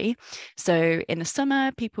gallery. So in the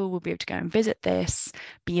summer, people will be able to go and visit this,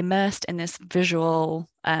 be immersed in this visual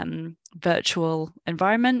virtual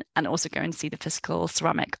environment, and also go and see the physical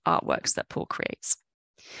ceramic artworks that Paul creates.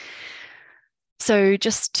 So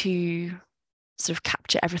just to sort of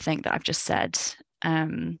capture everything that I've just said,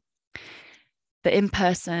 the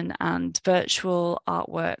in-person and virtual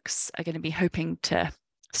artworks are going to be hoping to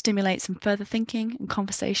stimulate some further thinking and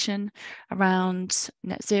conversation around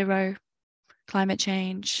net zero, climate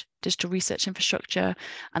change, digital research infrastructure,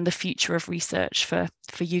 and the future of research for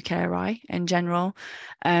UKRI in general.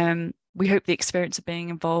 We hope the experience of being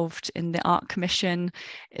involved in the Art Commission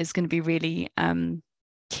is going to be really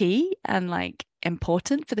key and like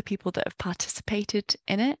important for the people that have participated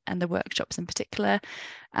in it, and the workshops in particular.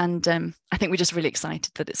 And I think we're just really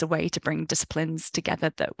excited that it's a way to bring disciplines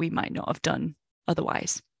together that we might not have done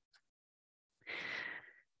otherwise.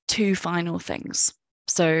 2 final things.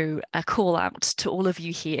 So a call out to all of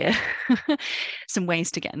you here, some ways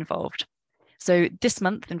to get involved. So this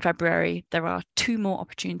month in February, there are 2 more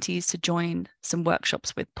opportunities to join some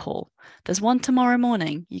workshops with Paul. There's one tomorrow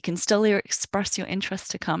morning. You can still express your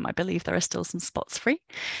interest to come. I believe there are still some spots free.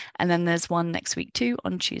 And then there's one next week too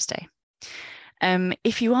on Tuesday.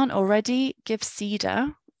 If you aren't already, give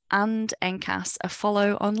CEDA and NCAS a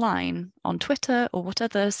follow online on Twitter or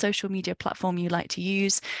whatever social media platform you like to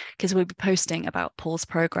use, because we'll be posting about Paul's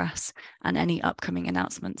progress and any upcoming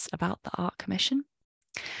announcements about the Art Commission.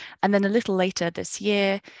 And then a little later this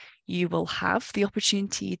year, you will have the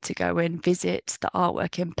opportunity to go and visit the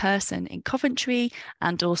artwork in person in Coventry,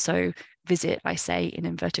 and also visit, I say in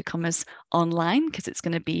inverted commas, online, because it's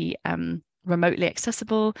going to be remotely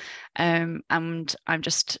accessible. And I'm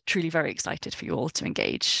just truly very excited for you all to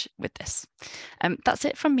engage with this. That's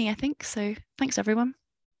it from me, I think. So thanks, everyone.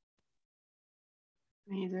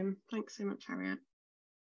 Amazing. Thanks so much, Harriet.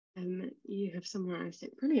 You have summarised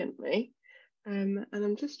it brilliantly. And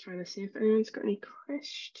I'm just trying to see if anyone's got any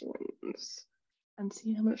questions and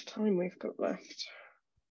see how much time we've got left.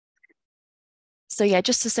 So yeah,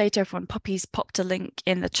 just to say to everyone, Poppy's popped a link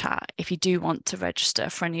in the chat if you do want to register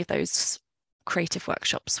for any of those creative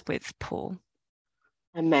workshops with Paul.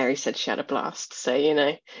 And Mary said she had a blast, so you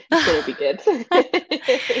know it's going to be good.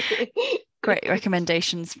 Great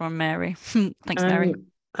recommendations from Mary. Thanks, Mary.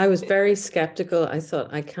 I was very skeptical. I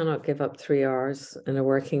thought, I cannot give up 3 hours in a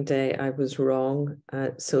working day. I was wrong.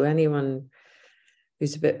 So anyone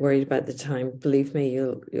who's a bit worried about the time, believe me,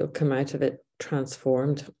 you'll come out of it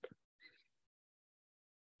transformed.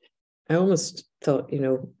 I almost thought, you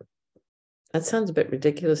know, that sounds a bit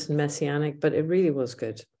ridiculous and messianic, but it really was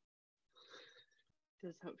good. It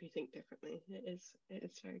does help you think differently. It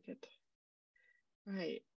is very good.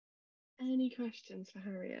 Right. Any questions for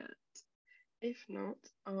Harriet? If not,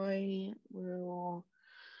 I will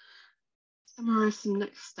summarise some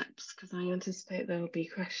next steps, because I anticipate there will be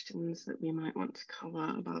questions that we might want to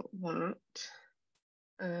cover about that.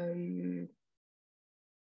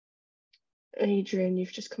 Adrian,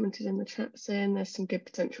 you've just commented in the chat saying there's some good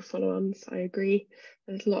potential follow-ons. I agree.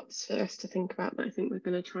 There's lots for us to think about that I think we're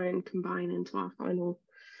going to try and combine into our final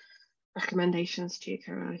recommendations to you,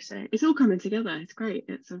 Cara. So it's all coming together. It's great.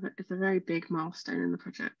 It's a very big milestone in the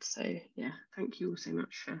project. So yeah, thank you all so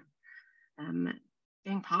much for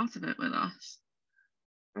being part of it with us.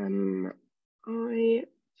 I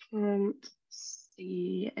can't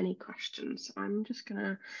see any questions. I'm just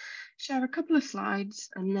gonna share a couple of slides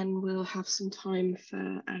and then we'll have some time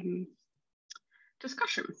for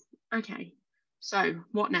discussion. Okay, so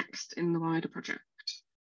what next in the wider project?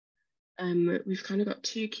 We've kind of got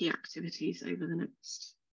 2 key activities over the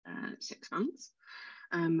next 6 months.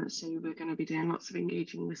 So we're going to be doing lots of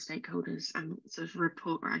engaging with stakeholders and lots of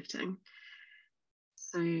report writing.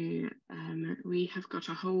 So we have got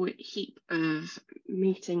a whole heap of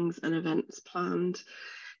meetings and events planned,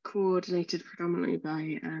 coordinated predominantly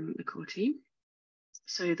by the core team.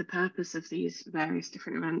 So the purpose of these various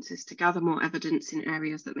different events is to gather more evidence in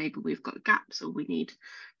areas that maybe we've got gaps or we need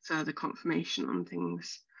further confirmation on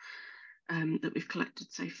things that we've collected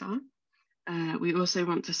so far. We also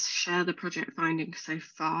want to share the project findings so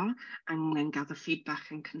far and then gather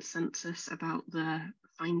feedback and consensus about the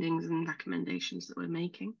findings and recommendations that we're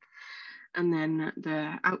making. And then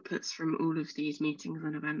the outputs from all of these meetings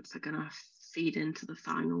and events are going to feed into the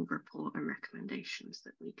final report and recommendations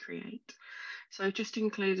that we create. So I've just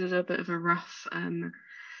included a bit of a rough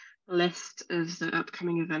list of the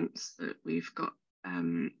upcoming events that we've got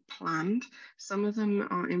planned. Some of them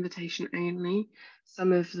are invitation only,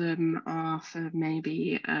 some of them are for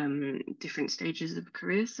maybe different stages of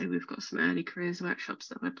careers. So we've got some early careers workshops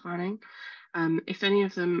that we're planning. If any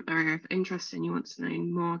of them are of interest and you want to know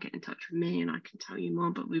more, get in touch with me and I can tell you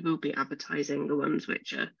more, but we will be advertising the ones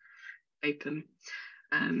which are open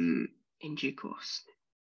in due course.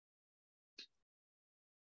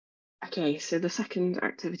 Okay, so the second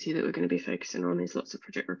activity that we're going to be focusing on is lots of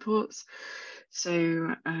project reports.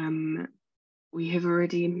 So we have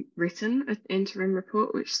already written an interim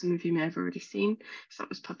report, which some of you may have already seen. So that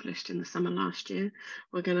was published in the summer last year.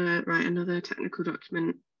 We're going to write another technical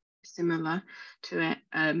document similar to it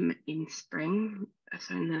in spring,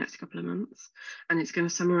 so in the next couple of months. And it's going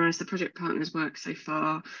to summarise the project partners' work so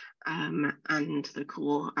far and the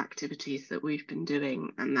core activities that we've been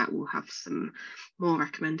doing, and that will have some more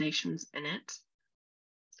recommendations in it.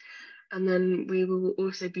 And then we will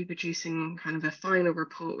also be producing kind of a final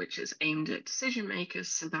report which is aimed at decision makers,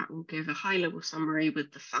 so that will give a high-level summary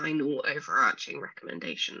with the final overarching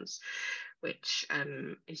recommendations, which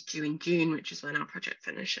is due in June, which is when our project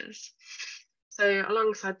finishes. So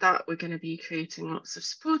alongside that, we're going to be creating lots of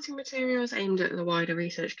supporting materials aimed at the wider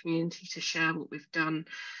research community to share what we've done.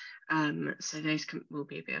 So those will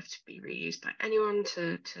be able to be reused by anyone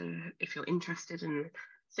to if you're interested and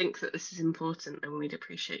think that this is important, and we'd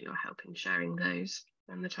appreciate your help in sharing those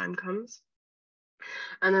when the time comes.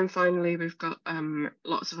 And then finally, we've got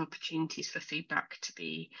lots of opportunities for feedback to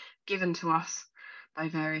be given to us by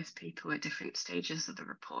various people at different stages of the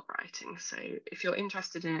report writing. So if you're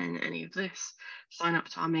interested in any of this, sign up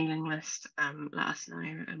to our mailing list, let us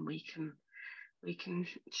know, and we can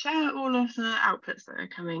share all of the outputs that are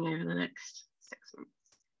coming over the next 6 months.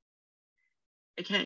 Okay.